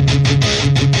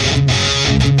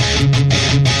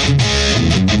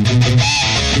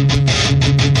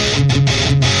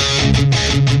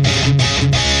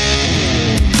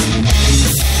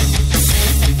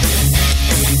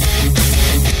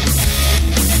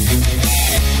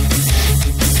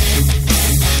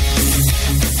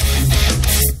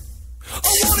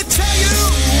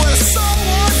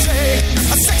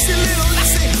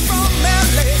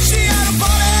 She had a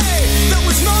body that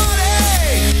was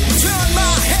naughty, turned my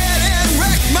head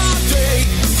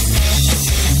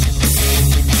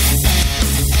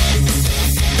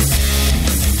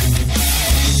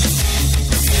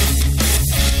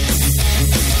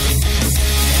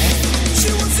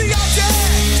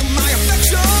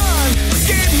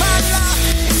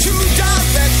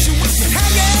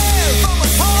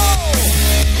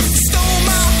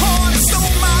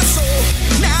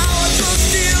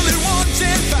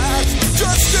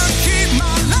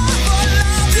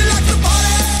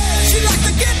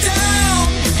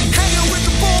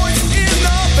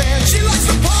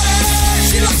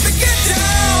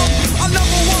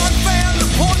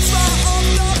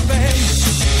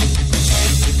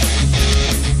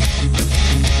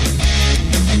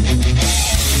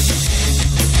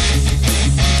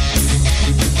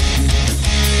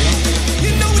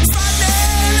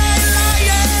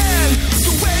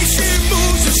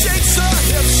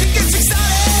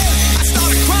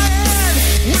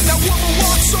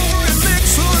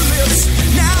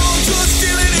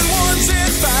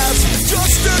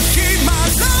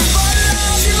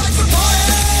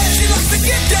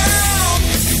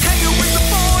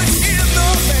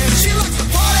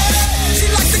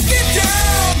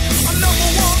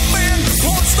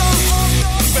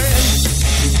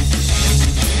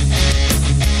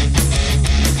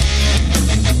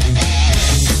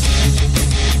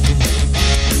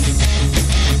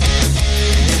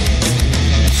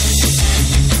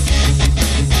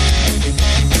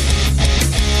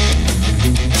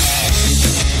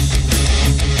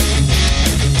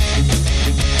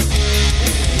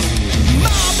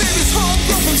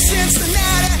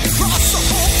Cincinnati, across the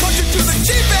whole country to the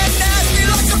cheap and nasty.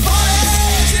 Like to party,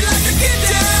 she likes to get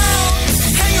down,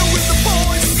 hanging with the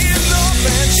boys in the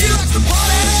band. She likes to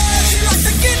party, she likes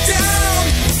to get down.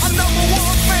 A number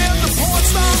one fan, the porn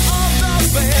star of the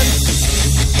band.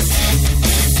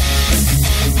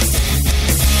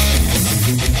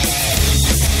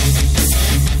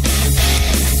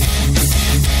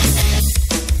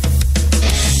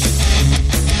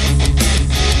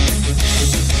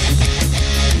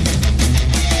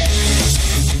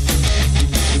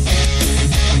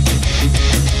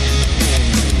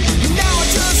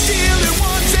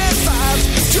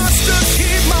 Just to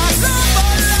keep my love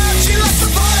alive. She likes to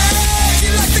party, she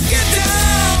likes to get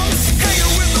down,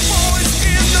 hanging with the boys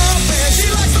in the band. She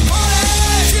likes to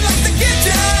party, she likes to get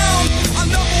down. A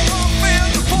number one fan,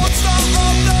 the porn star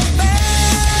of the band.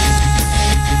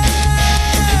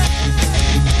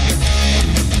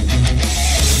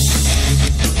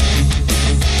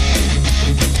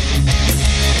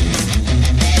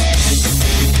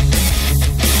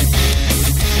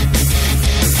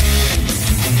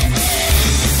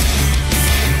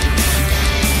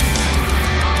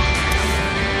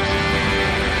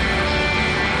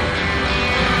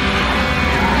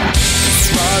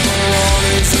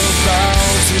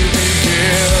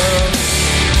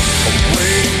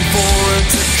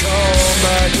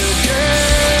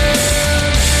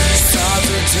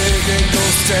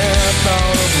 Step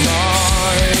out of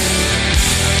line.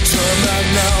 Turn back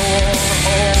now or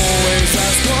always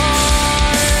ask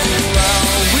why.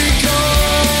 Around we go,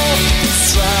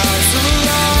 strides of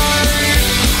light,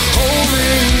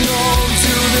 holding on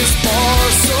to this bar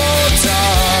so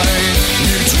tight.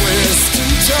 You twist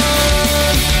and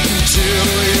turn until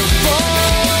you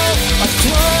fall. I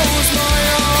close my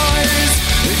eyes,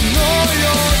 ignore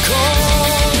your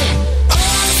call.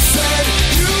 I said,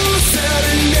 you said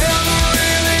it never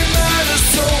really mattered.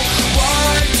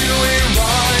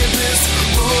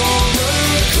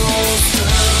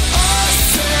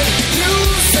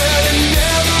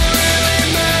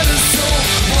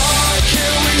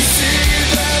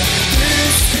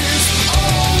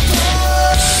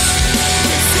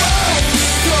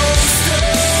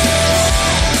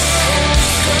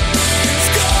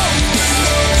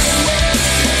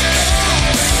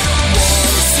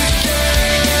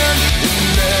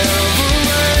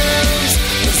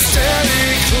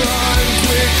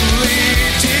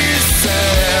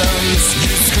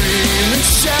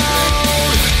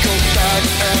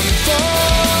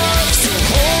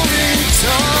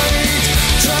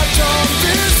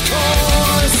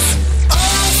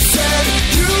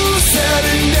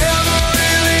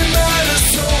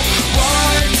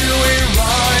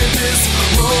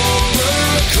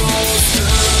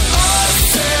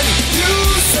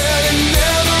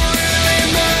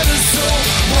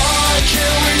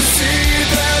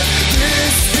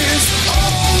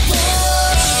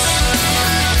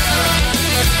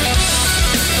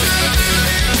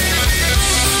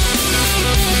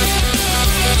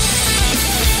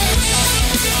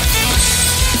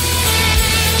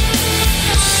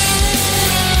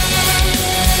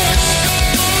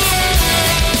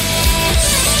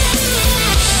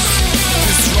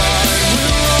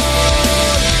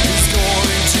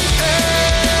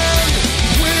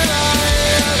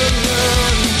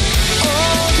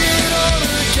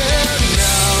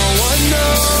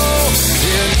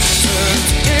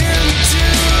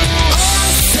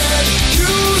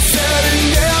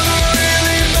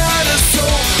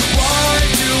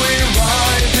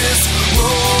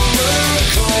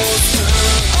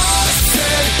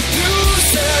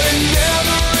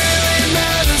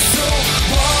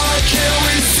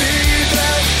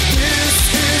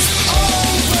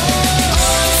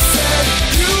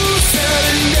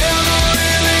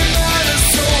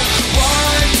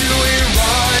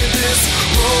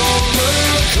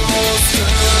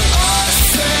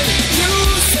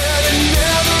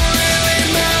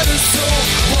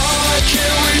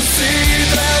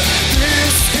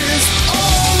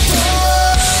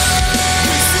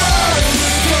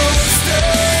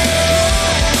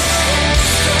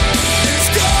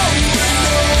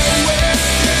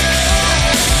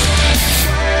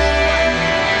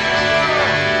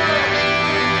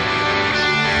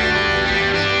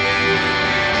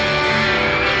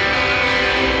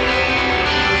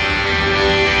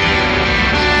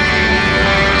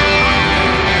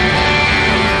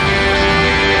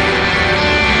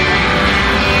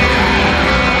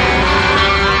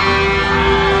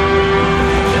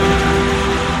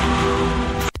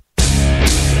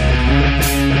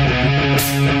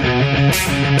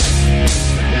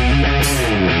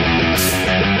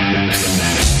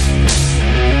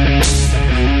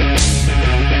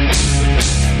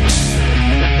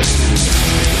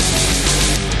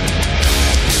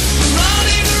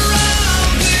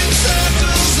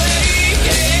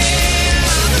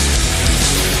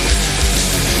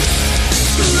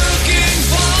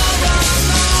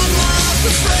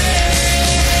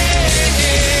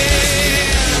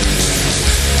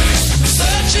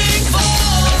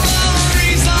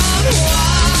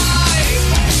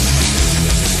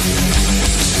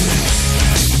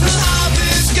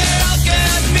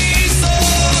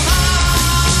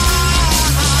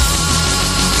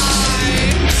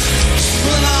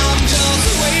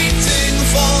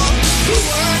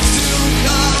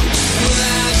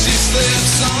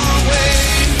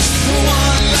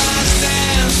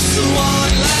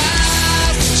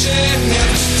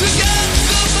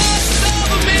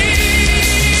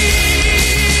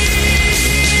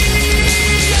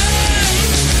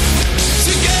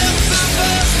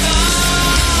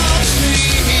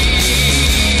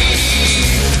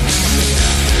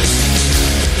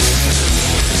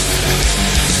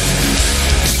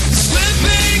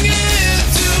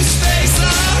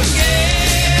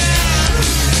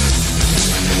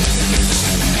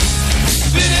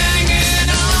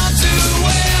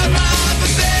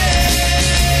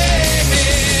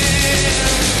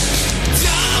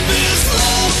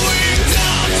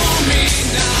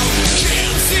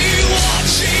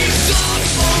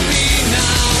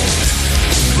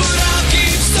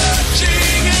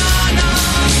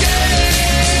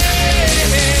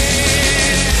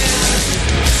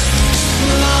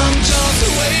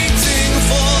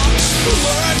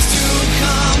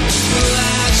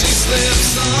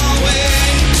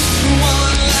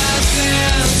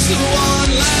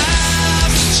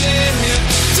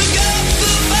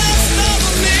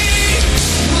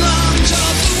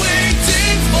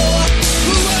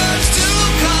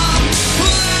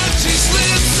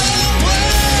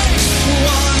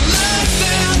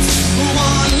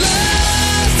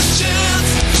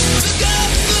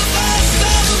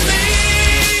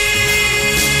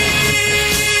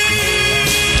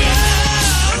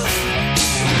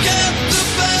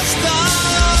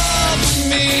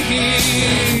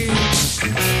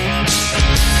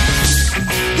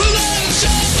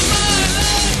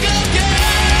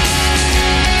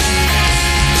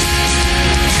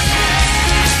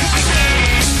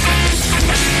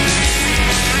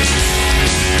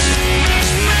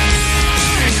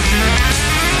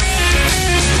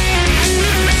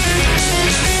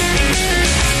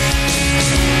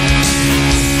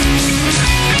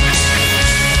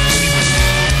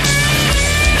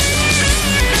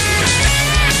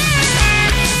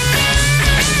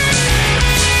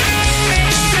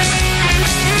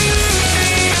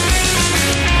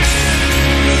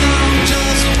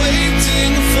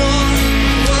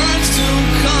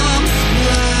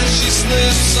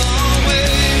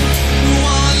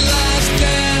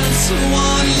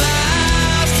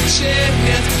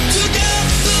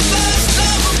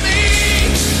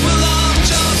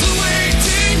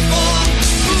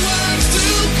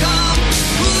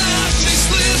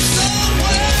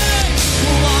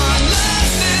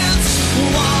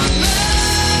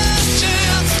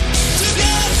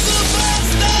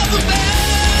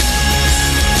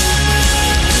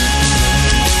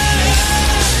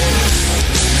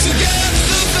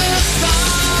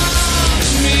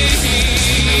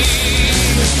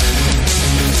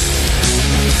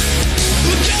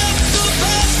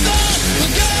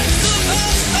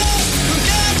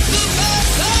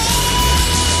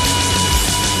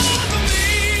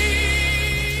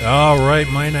 All right,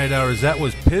 My Night Outers. That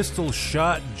was Pistol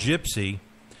Shot Gypsy.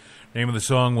 Name of the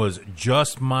song was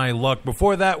Just My Luck.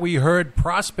 Before that, we heard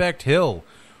Prospect Hill,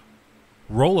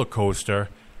 Roller Coaster.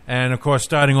 And, of course,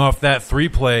 starting off that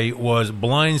three-play was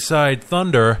Blindside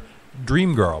Thunder,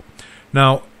 Dream Girl.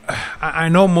 Now, I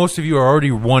know most of you are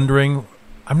already wondering,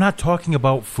 I'm not talking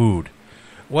about food.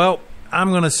 Well,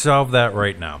 I'm going to solve that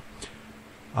right now.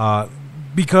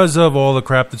 Because of all the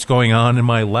crap that's going on and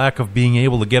my lack of being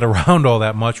able to get around all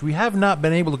that much, we have not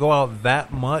been able to go out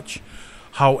that much.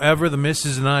 However, the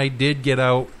missus and I did get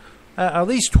out at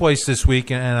least twice this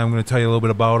week, and I'm going to tell you a little bit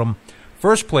about them.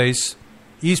 First place,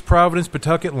 East Providence,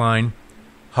 Pawtucket line,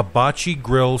 Hibachi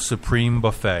Grill Supreme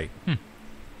Buffet.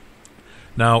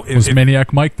 Now, Was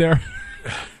Maniac Mike there?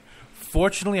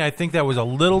 Fortunately, I think that was a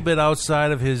little bit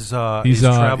outside of his travel He's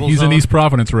zone. an East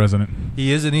Providence resident.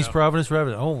 He is an East Providence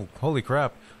resident. Oh, holy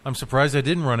crap. I'm surprised I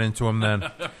didn't run into him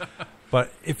then.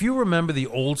 But if you remember the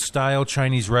old-style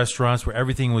Chinese restaurants where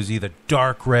everything was either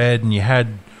dark red and you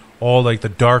had all like the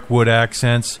dark wood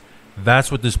accents, that's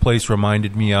what this place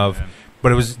reminded me of. Man.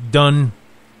 But it was done,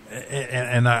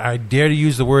 and I dare to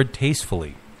use the word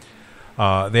tastefully.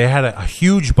 They had a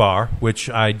huge bar, which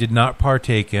I did not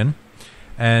partake in.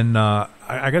 And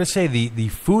I got to say, the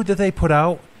food that they put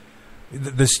out,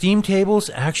 the steam tables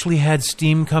actually had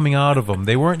steam coming out of them.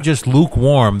 They weren't just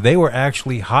lukewarm. They were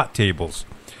actually hot tables.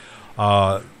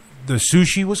 The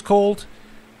sushi was cold.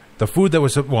 The food that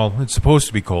was, well, it's supposed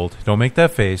to be cold. Don't make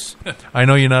that face. I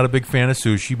know you're not a big fan of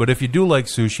sushi, but if you do like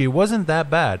sushi, it wasn't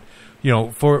that bad. You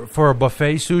know, for a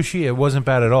buffet sushi, it wasn't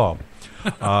bad at all.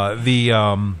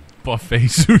 Buffet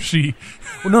sushi.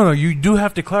 Well, no, you do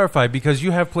have to clarify because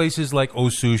you have places like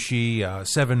Osushi,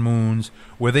 Seven Moons,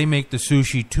 where they make the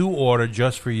sushi to order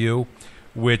just for you,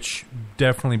 which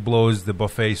definitely blows the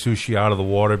buffet sushi out of the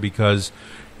water because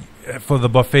for the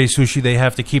buffet sushi, they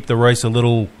have to keep the rice a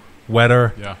little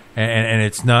wetter, Yeah. and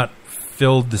it's not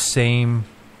filled the same.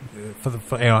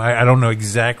 I don't know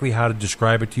exactly how to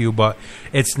describe it to you, but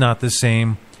it's not the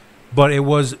same. But it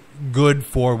was good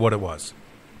for what it was.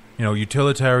 You know,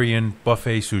 utilitarian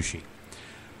buffet sushi.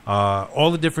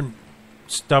 All the different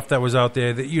stuff that was out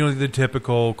there, the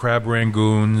typical crab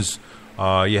rangoons.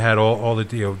 You had all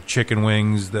the chicken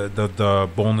wings, the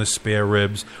boneless spare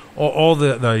ribs, all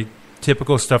the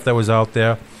typical stuff that was out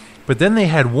there. But then they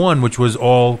had one which was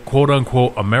all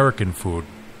quote-unquote American food.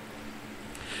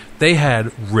 They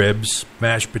had ribs,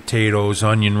 mashed potatoes,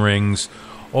 onion rings,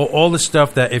 all the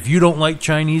stuff that if you don't like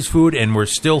Chinese food and we're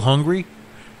still hungry,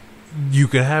 you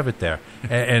could have it there.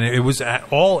 And it was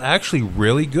all actually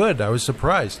really good. I was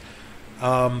surprised.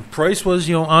 Price was,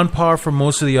 on par for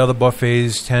most of the other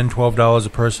buffets, $10, $12 a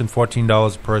person,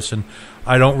 $14 a person.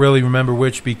 I don't really remember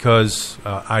which because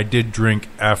I did drink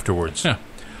afterwards.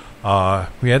 Yeah.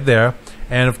 We had there.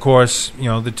 And, of course,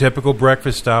 the typical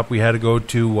breakfast stop, we had to go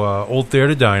to Old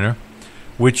Theater Diner,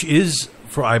 which is,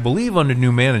 I believe, under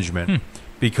new management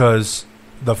because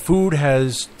the food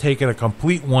has taken a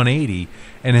complete 180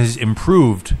 and has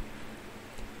improved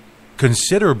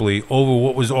considerably over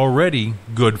what was already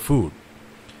good food.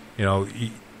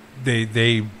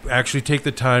 They actually take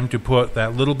the time to put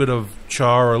that little bit of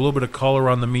char or a little bit of color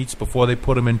on the meats before they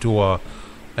put them into an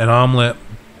omelet.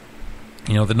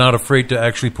 They're not afraid to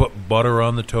actually put butter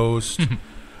on the toast.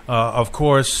 Of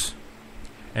course,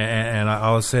 And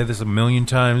I'll say this a million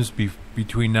times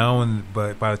between now and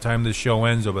by the time this show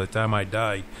ends or by the time I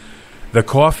die, the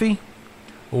coffee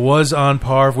was on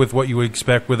par with what you would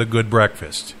expect with a good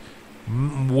breakfast.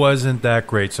 Wasn't that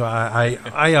great, so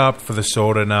I opt for the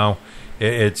soda now.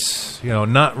 It's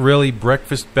not really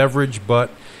breakfast beverage, but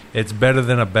it's better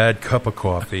than a bad cup of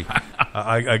coffee.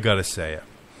 I gotta say it.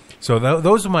 So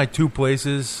those are my two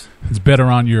places. It's better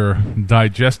on your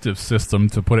digestive system,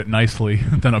 to put it nicely,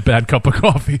 than a bad cup of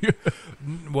coffee.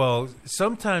 Well,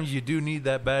 sometimes you do need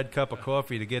that bad cup of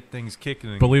coffee to get things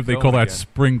kicking. I believe they call that again.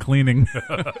 spring cleaning.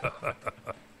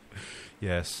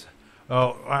 Yes.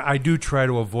 Oh, I do try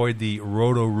to avoid the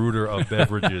Roto-Rooter of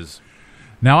beverages.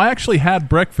 Now, I actually had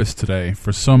breakfast today.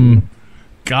 For some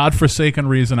godforsaken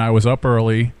reason, I was up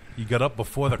early. You got up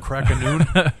before the crack of noon?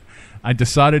 I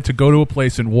decided to go to a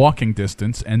place in walking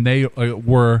distance, and they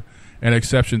were an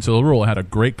exception to the rule. I had a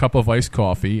great cup of iced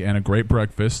coffee and a great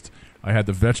breakfast. I had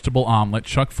the vegetable omelet,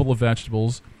 chock full of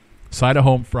vegetables, side of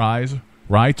home fries,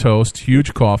 rye toast,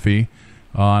 huge coffee.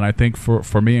 And I think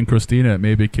for me and Christina, it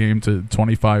maybe came to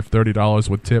 $25, $30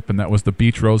 with tip, and that was the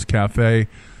Beach Rose Cafe.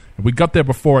 And we got there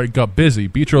before it got busy.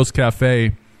 Beach Rose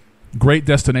Cafe, great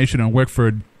destination in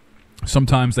Wickford.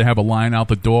 Sometimes they have a line out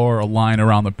the door, a line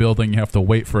around the building. You have to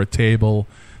wait for a table.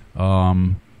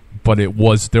 But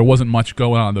there wasn't much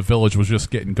going on. The village was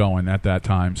just getting going at that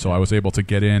time. So I was able to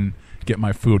get in, get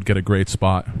my food, get a great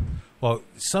spot. Well,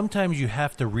 sometimes you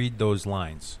have to read those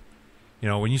lines.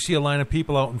 When you see a line of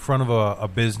people out in front of a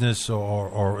business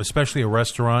or especially a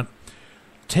restaurant,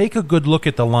 take a good look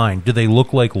at the line. Do they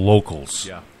look like locals?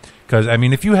 Yeah. Because,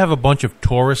 if you have a bunch of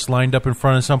tourists lined up in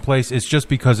front of some place, it's just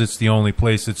because it's the only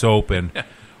place that's open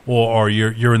or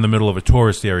you're in the middle of a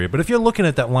tourist area. But if you're looking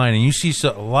at that line and you see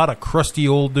a lot of crusty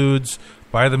old dudes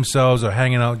by themselves or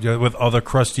hanging out with other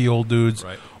crusty old dudes,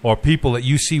 right, or people that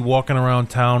you see walking around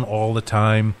town all the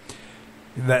time,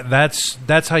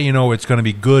 that's how you know it's going to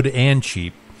be good and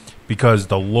cheap, because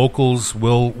the locals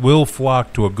will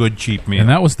flock to a good, cheap meal. And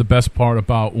that was the best part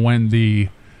about when the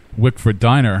Wickford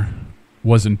Diner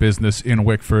was in business in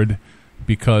Wickford,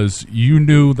 because you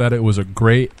knew that it was a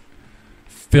great,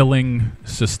 filling,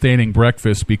 sustaining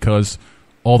breakfast because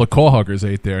all the call huggers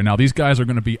ate there. Now, these guys are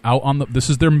going to be out on this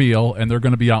is their meal, and they're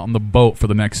going to be out on the boat for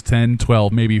the next 10,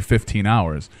 12, maybe 15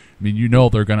 hours. I mean,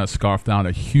 they're going to scarf down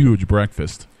a huge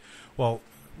breakfast. Well,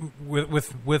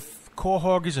 with call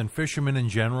hoggers and fishermen in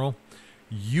general,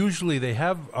 usually they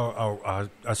have a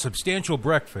substantial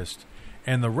breakfast,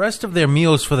 and the rest of their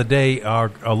meals for the day are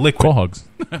liquid. Call hugs.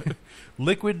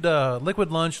 liquid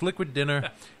lunch, liquid dinner,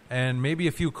 and maybe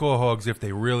a few call hogs if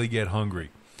they really get hungry.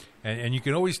 And you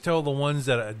can always tell the ones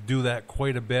that do that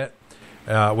quite a bit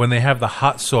when they have the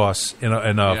hot sauce in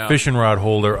a fishing rod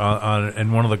holder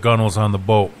in one of the gunnels on the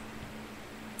boat.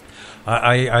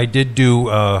 I did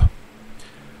a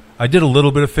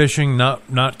little bit of fishing,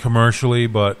 not commercially,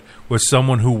 but with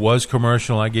someone who was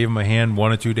commercial. I gave him a hand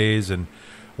 1 or 2 days, and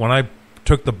when I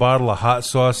took the bottle of hot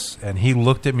sauce and he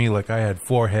looked at me like I had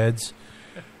 4 heads,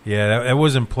 yeah, that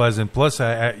wasn't pleasant. Plus,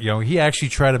 he actually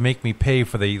tried to make me pay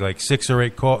for the 6 or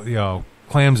 8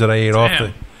 clams that I ate off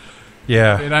the.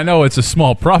 Yeah, and I know it's a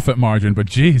small profit margin, but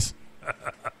geez,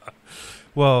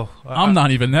 well, I'm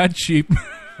not even that cheap.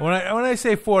 When I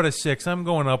say 4 to 6, I'm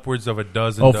going upwards of a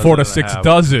dozen. Oh, 4 to 6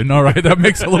 dozen. All right, that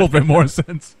makes a little bit more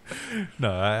sense.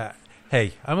 No,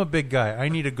 hey, I'm a big guy. I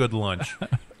need a good lunch.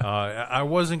 I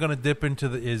wasn't going to dip into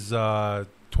his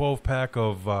 12-pack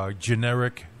of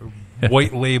generic,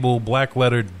 white label, black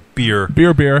lettered beer.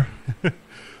 Beer.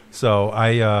 So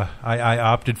I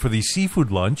opted for the seafood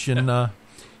lunch, and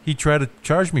he tried to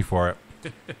charge me for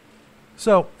it.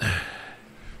 So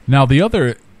now the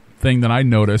other thing that I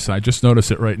noticed, I just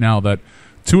noticed it right now, that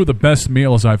 2 of the best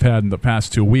meals I've had in the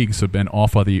past 2 weeks have been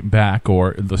off of the back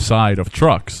or the side of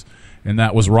trucks, and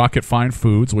that was Rocket Fine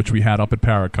Foods, which we had up at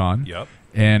Paracon. Yep.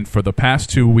 And for the past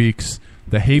 2 weeks,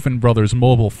 the Haven Brothers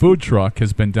mobile food truck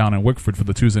has been down in Wickford for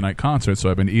the Tuesday night concert,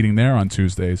 so I've been eating there on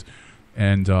Tuesdays.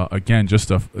 And again, just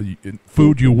a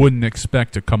food you wouldn't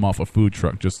expect to come off a food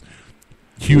truck. Just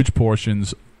huge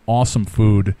portions, awesome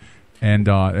food, and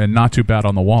not too bad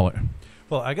on the wallet.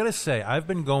 Well, I got to say, I've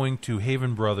been going to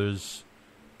Haven Brothers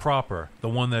proper, the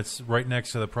one that's right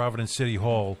next to the Providence City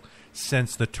Hall,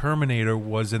 since the Terminator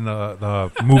was in the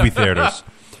movie theaters.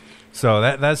 So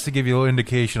that's to give you a little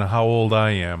indication of how old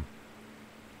I am.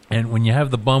 And when you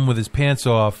have the bum with his pants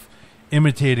off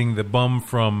imitating the bum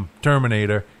from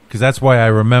Terminator, because that's why I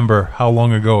remember how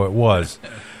long ago it was.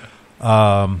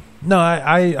 No,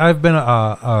 I've been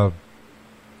a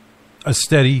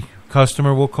steady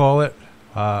customer, we'll call it.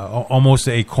 Almost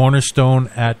a cornerstone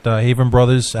at Haven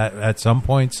Brothers at some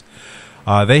points.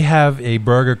 They have a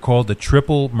burger called the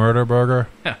Triple Murder Burger,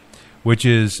 which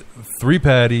is 3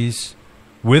 patties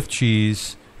with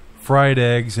cheese, fried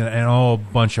eggs, and a whole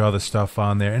bunch of other stuff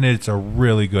on there. And it's a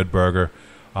really good burger.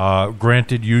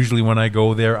 Granted, usually when I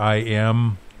go there, I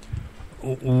am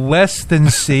less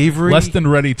than savory. Less than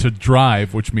ready to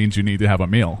drive, which means you need to have a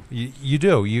meal. You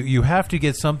do. You have to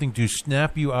get something to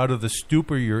snap you out of the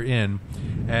stupor you're in.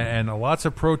 And lots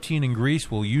of protein and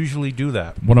grease will usually do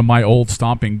that. One of my old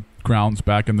stomping grounds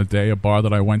back in the day, a bar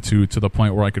that I went to the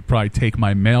point where I could probably take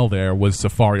my mail there, was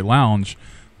Safari Lounge.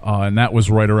 And that was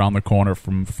right around the corner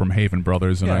from Haven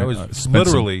Brothers. And Yeah, I it was spent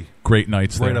literally some great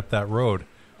nights right there. up that road.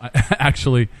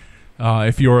 Actually,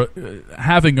 if you're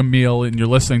having a meal and you're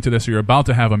listening to this or you're about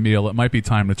to have a meal, it might be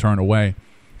time to turn away.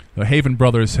 The Haven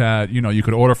Brothers had, you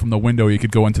could order from the window. You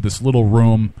could go into this little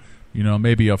room,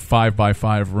 maybe a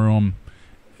 5x5 room,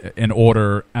 and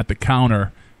order at the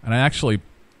counter. And I actually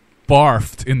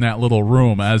barfed in that little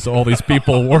room as all these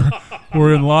people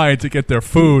were in line to get their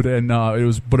food, and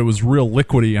it was real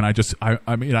liquidy, and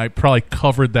I probably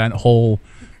covered that whole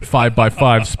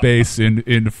 5x5 space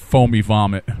in foamy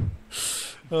vomit.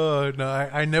 No,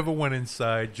 I never went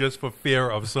inside just for fear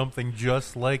of something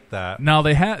just like that. Now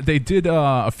they did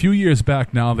a few years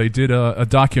back. Now they did a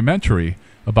documentary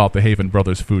about the Haven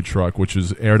Brothers food truck, which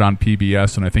is aired on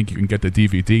PBS, and I think you can get the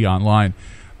DVD online.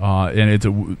 And it's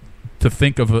to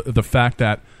think of the fact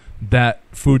that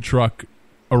food truck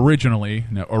originally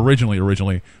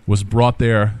was brought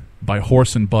there by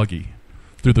horse and buggy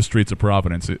through the streets of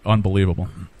Providence. Unbelievable.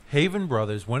 Haven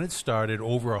Brothers, when it started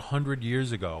over 100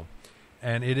 years ago,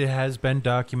 and it has been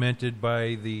documented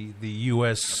by the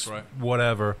U.S. That's right.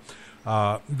 whatever,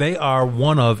 they are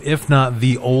one of, if not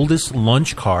the oldest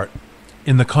lunch cart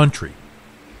in the country.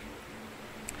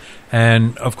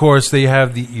 And, of course, they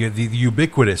have the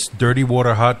ubiquitous dirty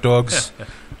water hot dogs,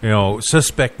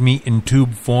 suspect meat in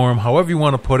tube form, however you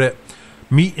want to put it,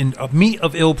 meat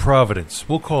of ill providence.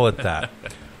 We'll call it that.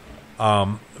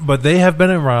 But they have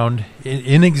been around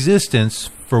in existence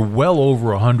for well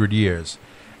over 100 years.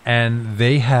 And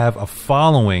they have a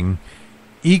following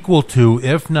equal to,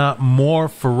 if not more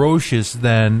ferocious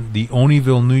than the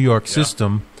Oneyville, New York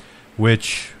system,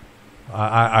 which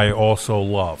I also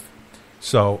love.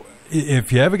 So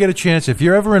if you ever get a chance, if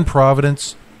you're ever in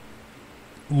Providence,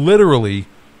 literally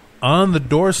on the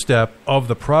doorstep of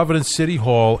the Providence City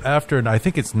Hall after, I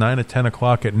think it's 9 or 10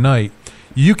 o'clock at night,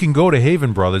 you can go to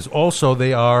Haven Brothers. Also,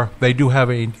 they do have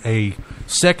a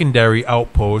secondary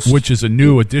outpost, which is a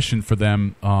new addition for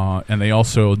them, and they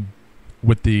also,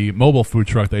 with the mobile food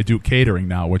truck, they do catering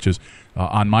now, which is,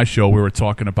 on my show, we were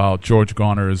talking about George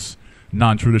Garner's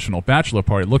non-traditional bachelor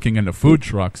party, looking into food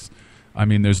trucks. I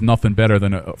mean, there's nothing better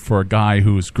than for a guy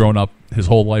who's grown up his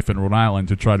whole life in Rhode Island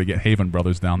to try to get Haven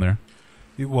Brothers down there.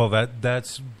 Well,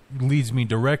 that leads me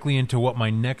directly into what my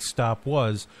next stop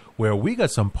was, where we got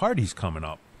some parties coming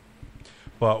up.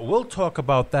 But we'll talk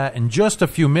about that in just a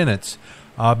few minutes,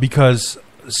 because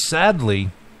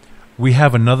sadly, we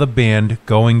have another band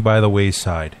going by the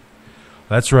wayside.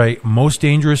 That's right, Most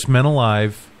Dangerous Men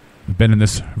Alive. Been in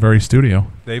this very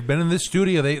studio. They've been in this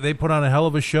studio. They put on a hell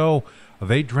of a show.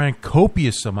 They drank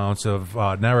copious amounts of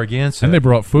Narragansett. And they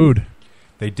brought food.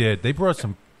 They did. They brought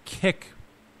some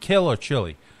killer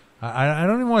chili. I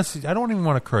don't even want to. I don't even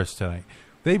want to curse tonight.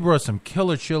 They brought some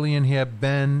killer chili in here.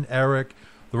 Ben, Eric,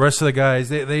 the rest of the guys.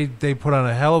 They put on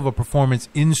a hell of a performance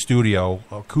in studio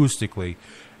acoustically,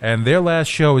 and their last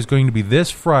show is going to be this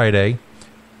Friday.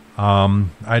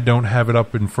 I don't have it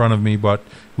up in front of me, but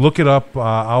look it up.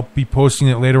 I'll be posting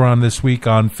it later on this week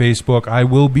on Facebook. I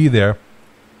will be there.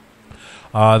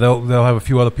 They'll have a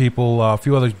few other people.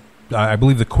 I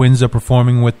believe the Quins are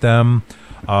performing with them.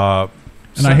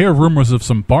 And I hear rumors of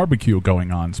some barbecue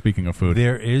going on, speaking of food.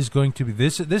 There is going to be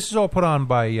this is all put on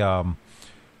by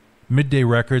Midday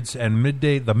Records, and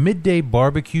the midday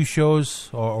barbecue shows,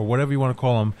 or whatever you want to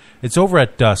call them. It's over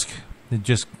at dusk. It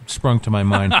just sprung to my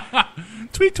mind.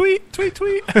 Tweet, tweet, tweet,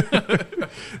 tweet.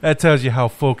 That tells you how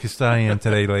focused I am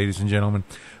today, ladies and gentlemen.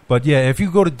 But yeah, if you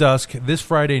go to dusk this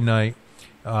Friday night,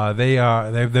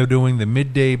 they're doing the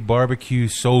midday barbecue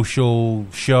social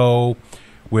show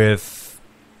with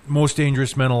Most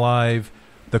Dangerous Men Alive,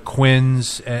 the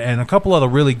Quins, and a couple other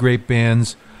really great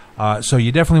bands. So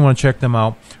you definitely want to check them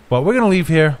out. But we're going to leave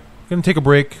here. We're going to take a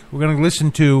break. We're going to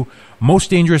listen to Most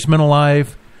Dangerous Men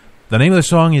Alive. The name of the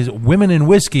song is Women in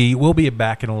Whiskey. We'll be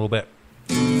back in a little bit.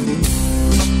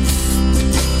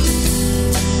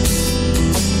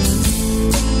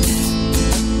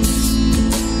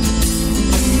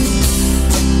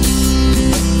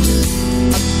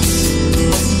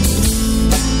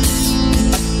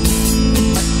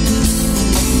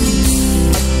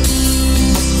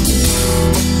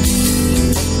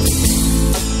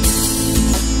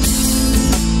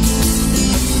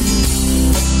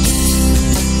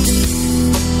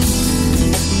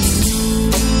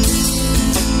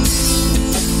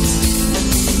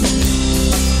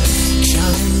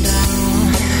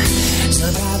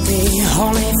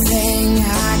 only thing I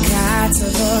got to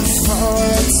look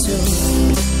forward to.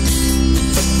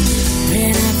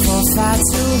 Been up for far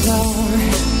too long.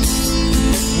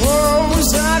 Oh,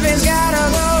 something's gotta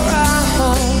go wrong.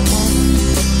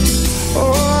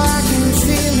 Oh, I can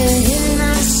feel it in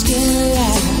my skin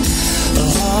like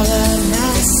all of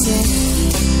my sin.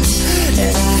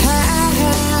 And I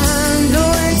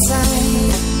know it's time,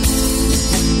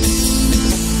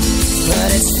 but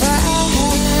it's fine.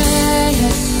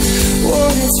 Oh,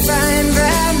 it's fine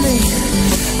by me.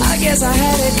 I guess I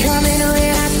had it coming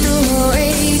when I threw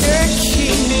away the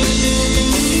key.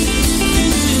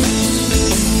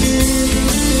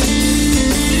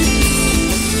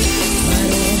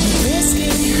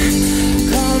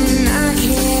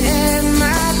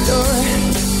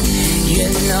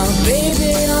 No,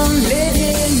 baby, I'm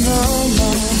living no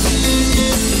more.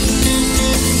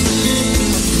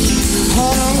 Oh,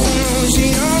 she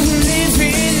don't live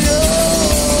in no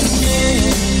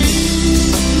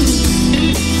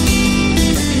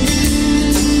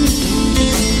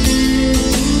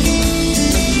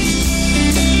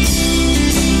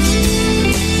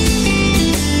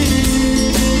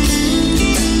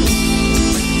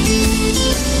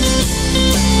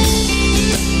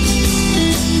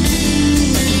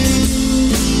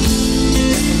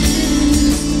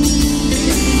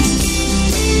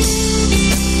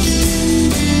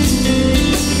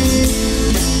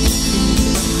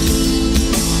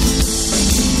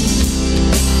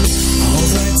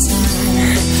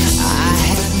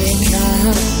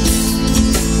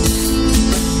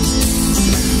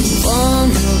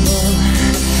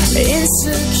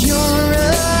insecure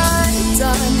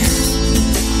undone.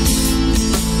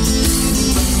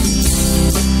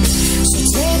 So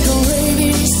take away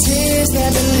these tears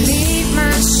that bleed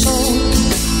my soul.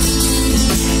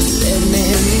 Let me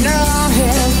know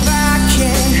if I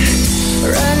can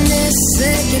run this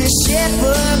sinking ship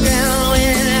around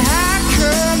when I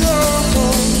come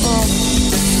home.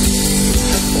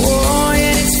 Oh,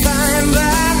 and it's fine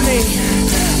by me.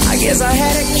 I guess I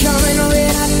had it coming when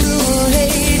I threw away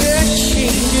the key.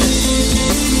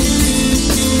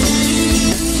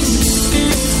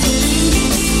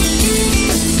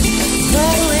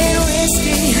 But when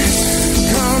whiskey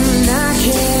come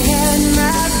knocking at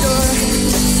my door,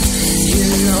 you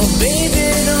know, baby,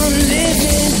 don't live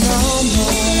it no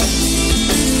more.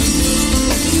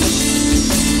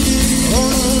 Oh,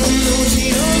 no, she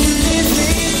don't live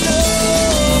it no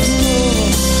more.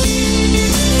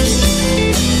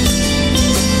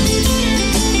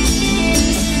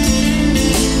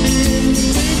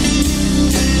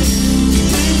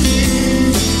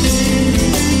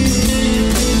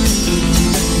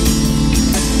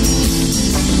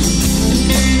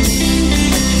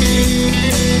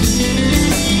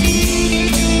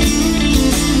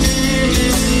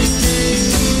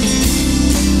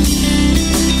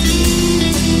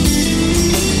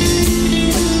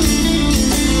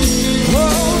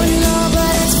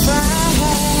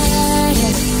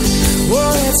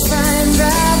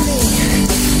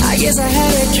 Guess I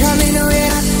had it coming when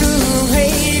I threw away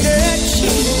the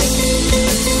key.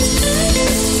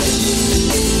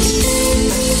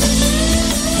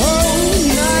 Oh,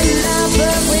 no,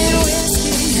 but when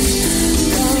whiskey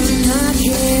come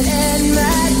knocking at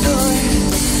my door,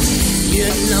 you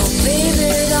know, baby,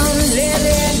 don't live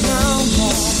it no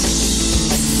more.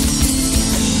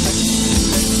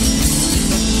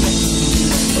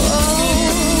 Oh,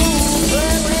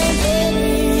 but when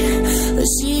baby,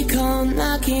 she come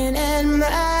knocking at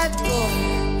my door,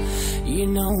 you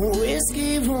know,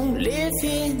 whiskey won't live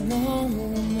here no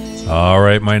more. All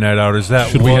right, my night outers.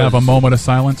 Should we have a moment of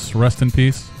silence? Rest in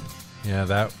peace.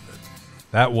 Yeah,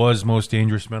 that was Most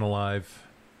Dangerous Men Alive.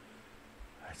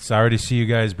 Sorry to see you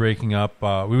guys breaking up.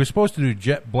 We were supposed to do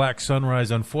Jet Black Sunrise.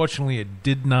 Unfortunately, it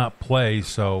did not play.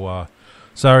 So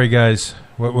sorry, guys.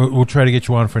 We'll try to get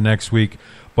you on for next week.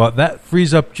 But that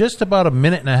frees up just about a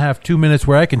minute and a half, 2 minutes,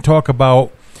 where I can talk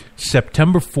about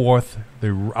September 4th,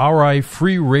 the RI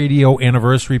Free Radio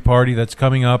anniversary party that's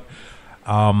coming up.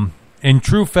 In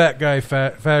true fat guy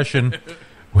fashion,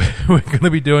 we're going to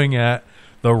be doing at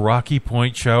the Rocky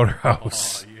Point Chowder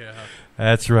House. Oh, yeah.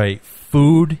 That's right.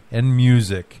 Food and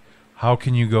music. How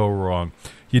can you go wrong?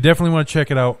 You definitely want to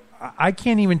check it out. I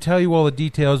can't even tell you all the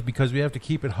details because we have to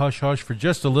keep it hush-hush for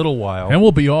just a little while. And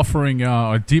we'll be offering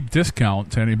a deep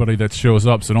discount to anybody that shows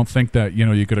up, so don't think that you're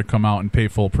going to come out and pay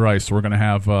full price. We're going to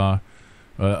have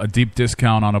a deep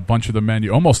discount on a bunch of the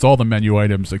menu, almost all the menu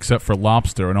items except for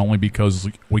lobster, and only because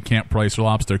we can't price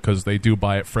lobster because they do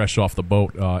buy it fresh off the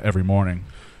boat every morning.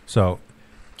 So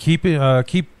keep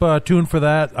tuned for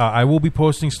that. I will be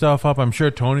posting stuff up. I'm sure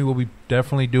Tony will be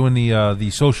definitely doing the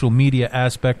social media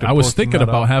aspect of I was posting thinking that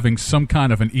about up. having some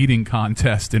kind of an eating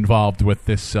contest involved with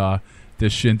this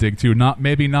this shindig too.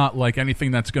 Maybe not like anything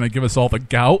that's going to give us all the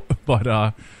gout, but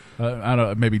I don't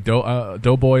know, maybe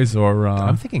doughboys or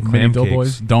I'm thinking mini clam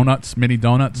doughboys, cakes. donuts, mini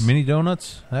donuts. Mini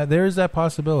donuts. There is that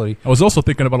possibility. I was also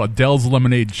thinking about a Dell's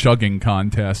lemonade chugging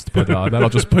contest, but that'll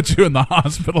just put you in the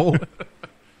hospital.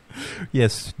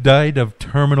 Yes, died of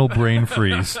terminal brain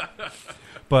freeze.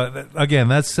 But again,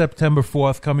 that's September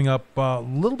 4th coming up a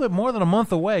little bit more than a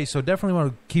month away, so definitely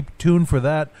want to keep tuned for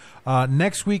that.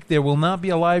 Next week, there will not be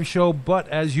a live show, but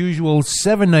as usual,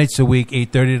 7 nights a week,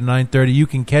 8:30 to 9:30. You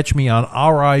can catch me on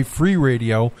RI Free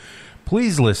Radio.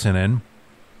 Please listen in.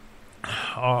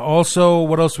 Also,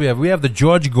 what else do we have? We have the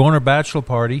George Gorner Bachelor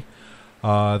Party.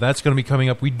 That's going to be coming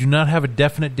up. We do not have a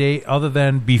definite date other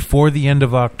than before the end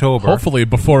of October. Hopefully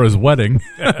before his wedding.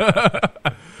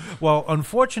 Well,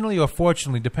 unfortunately or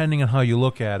fortunately, depending on how you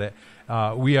look at it,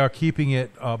 we are keeping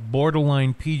it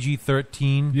borderline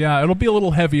PG-13. Yeah, it'll be a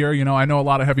little heavier. You know, I know a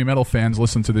lot of heavy metal fans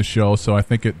listen to this show, so I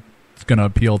think it's going to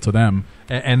appeal to them.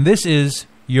 And this is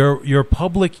your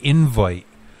public invite.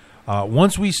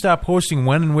 Once we stop posting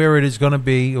when and where it is going to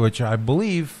be, which I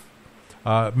believe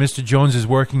Mr. Jones is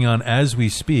working on as we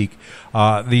speak,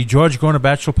 the George Gorner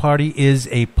Bachelor Party is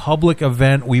a public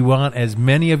event. We want as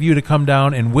many of you to come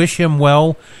down and wish him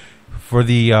well for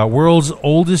the world's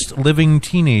oldest living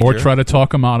teenager. Or try to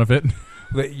talk him out of it.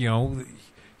 You know,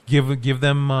 give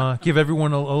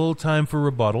everyone a little time for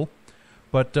rebuttal.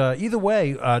 But either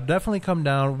way, definitely come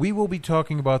down. We will be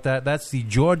talking about that. That's the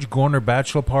George Gorner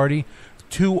Bachelor Party.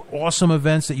 2 awesome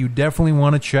events that you definitely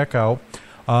want to check out.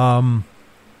 I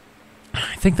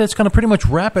think that's going to pretty much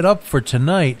wrap it up for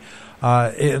tonight.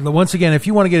 Once again, if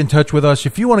you want to get in touch with us,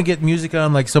 if you want to get music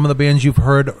on like some of the bands you've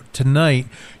heard tonight,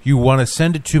 you want to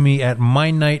send it to me at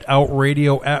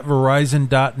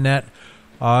mynightoutradio@verizon.net.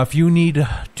 If you need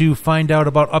to find out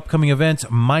about upcoming events,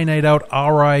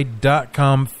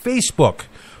 mynightoutri.com, Facebook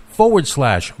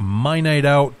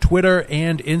 /MyNightOut, Twitter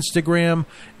and Instagram,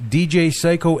 DJ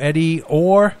Psycho Eddie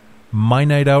or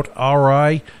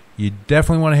MyNightOutRI. You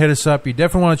definitely want to hit us up. You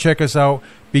definitely want to check us out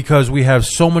because we have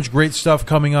so much great stuff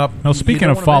coming up. Now, speaking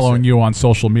of following you on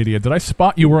social media, did I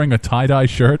spot you wearing a tie-dye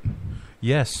shirt?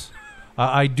 Yes.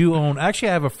 I do own... Actually,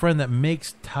 I have a friend that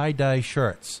makes tie-dye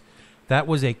shirts. That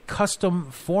was a custom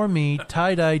for me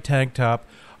tie-dye tank top.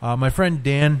 My friend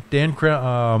Dan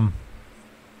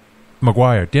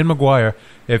McGuire.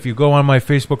 If you go on my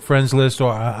Facebook friends list,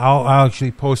 or I'll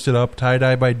actually post it up,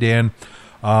 tie-dye by Dan.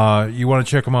 You want to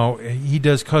check him out. He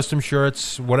does custom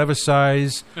shirts, whatever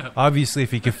size. Obviously, if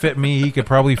he could fit me, he could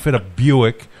probably fit a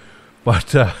Buick.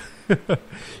 But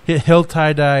he'll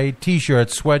tie-dye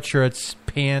T-shirts, sweatshirts,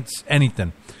 pants,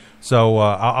 anything. So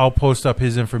I'll post up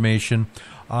his information.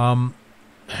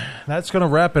 That's going to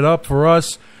wrap it up for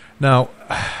us. Now,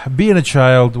 being a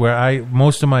child where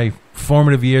most of my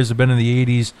formative years have been in the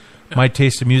 80s, my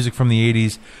taste of music from the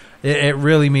 80s, it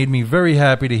really made me very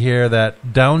happy to hear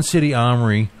that Down City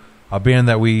Armory, a band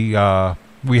that we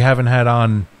haven't had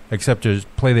on except to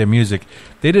play their music,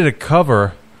 they did a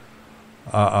cover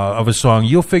of a song.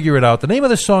 You'll figure it out. The name of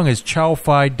the song is Chow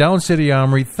Fi, Down City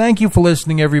Armory. Thank you for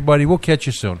listening, everybody. We'll catch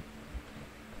you soon.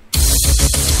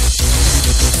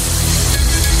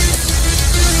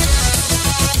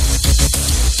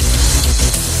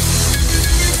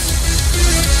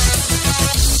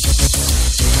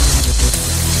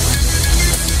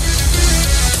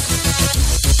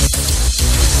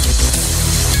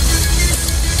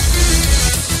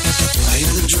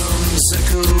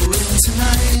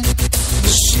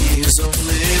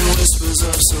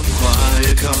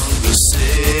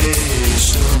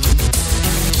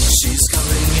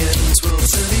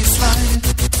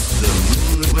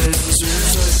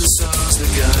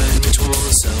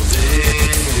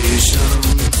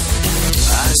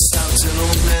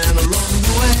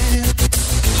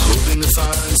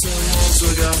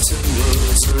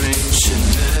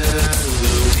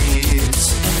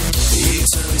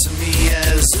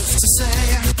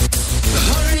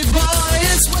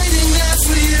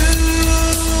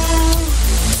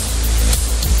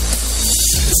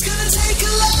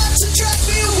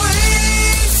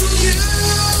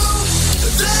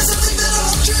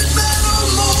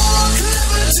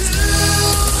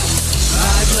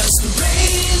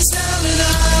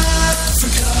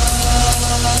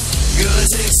 Gonna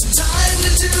take some time to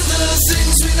do the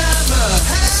things we never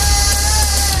had.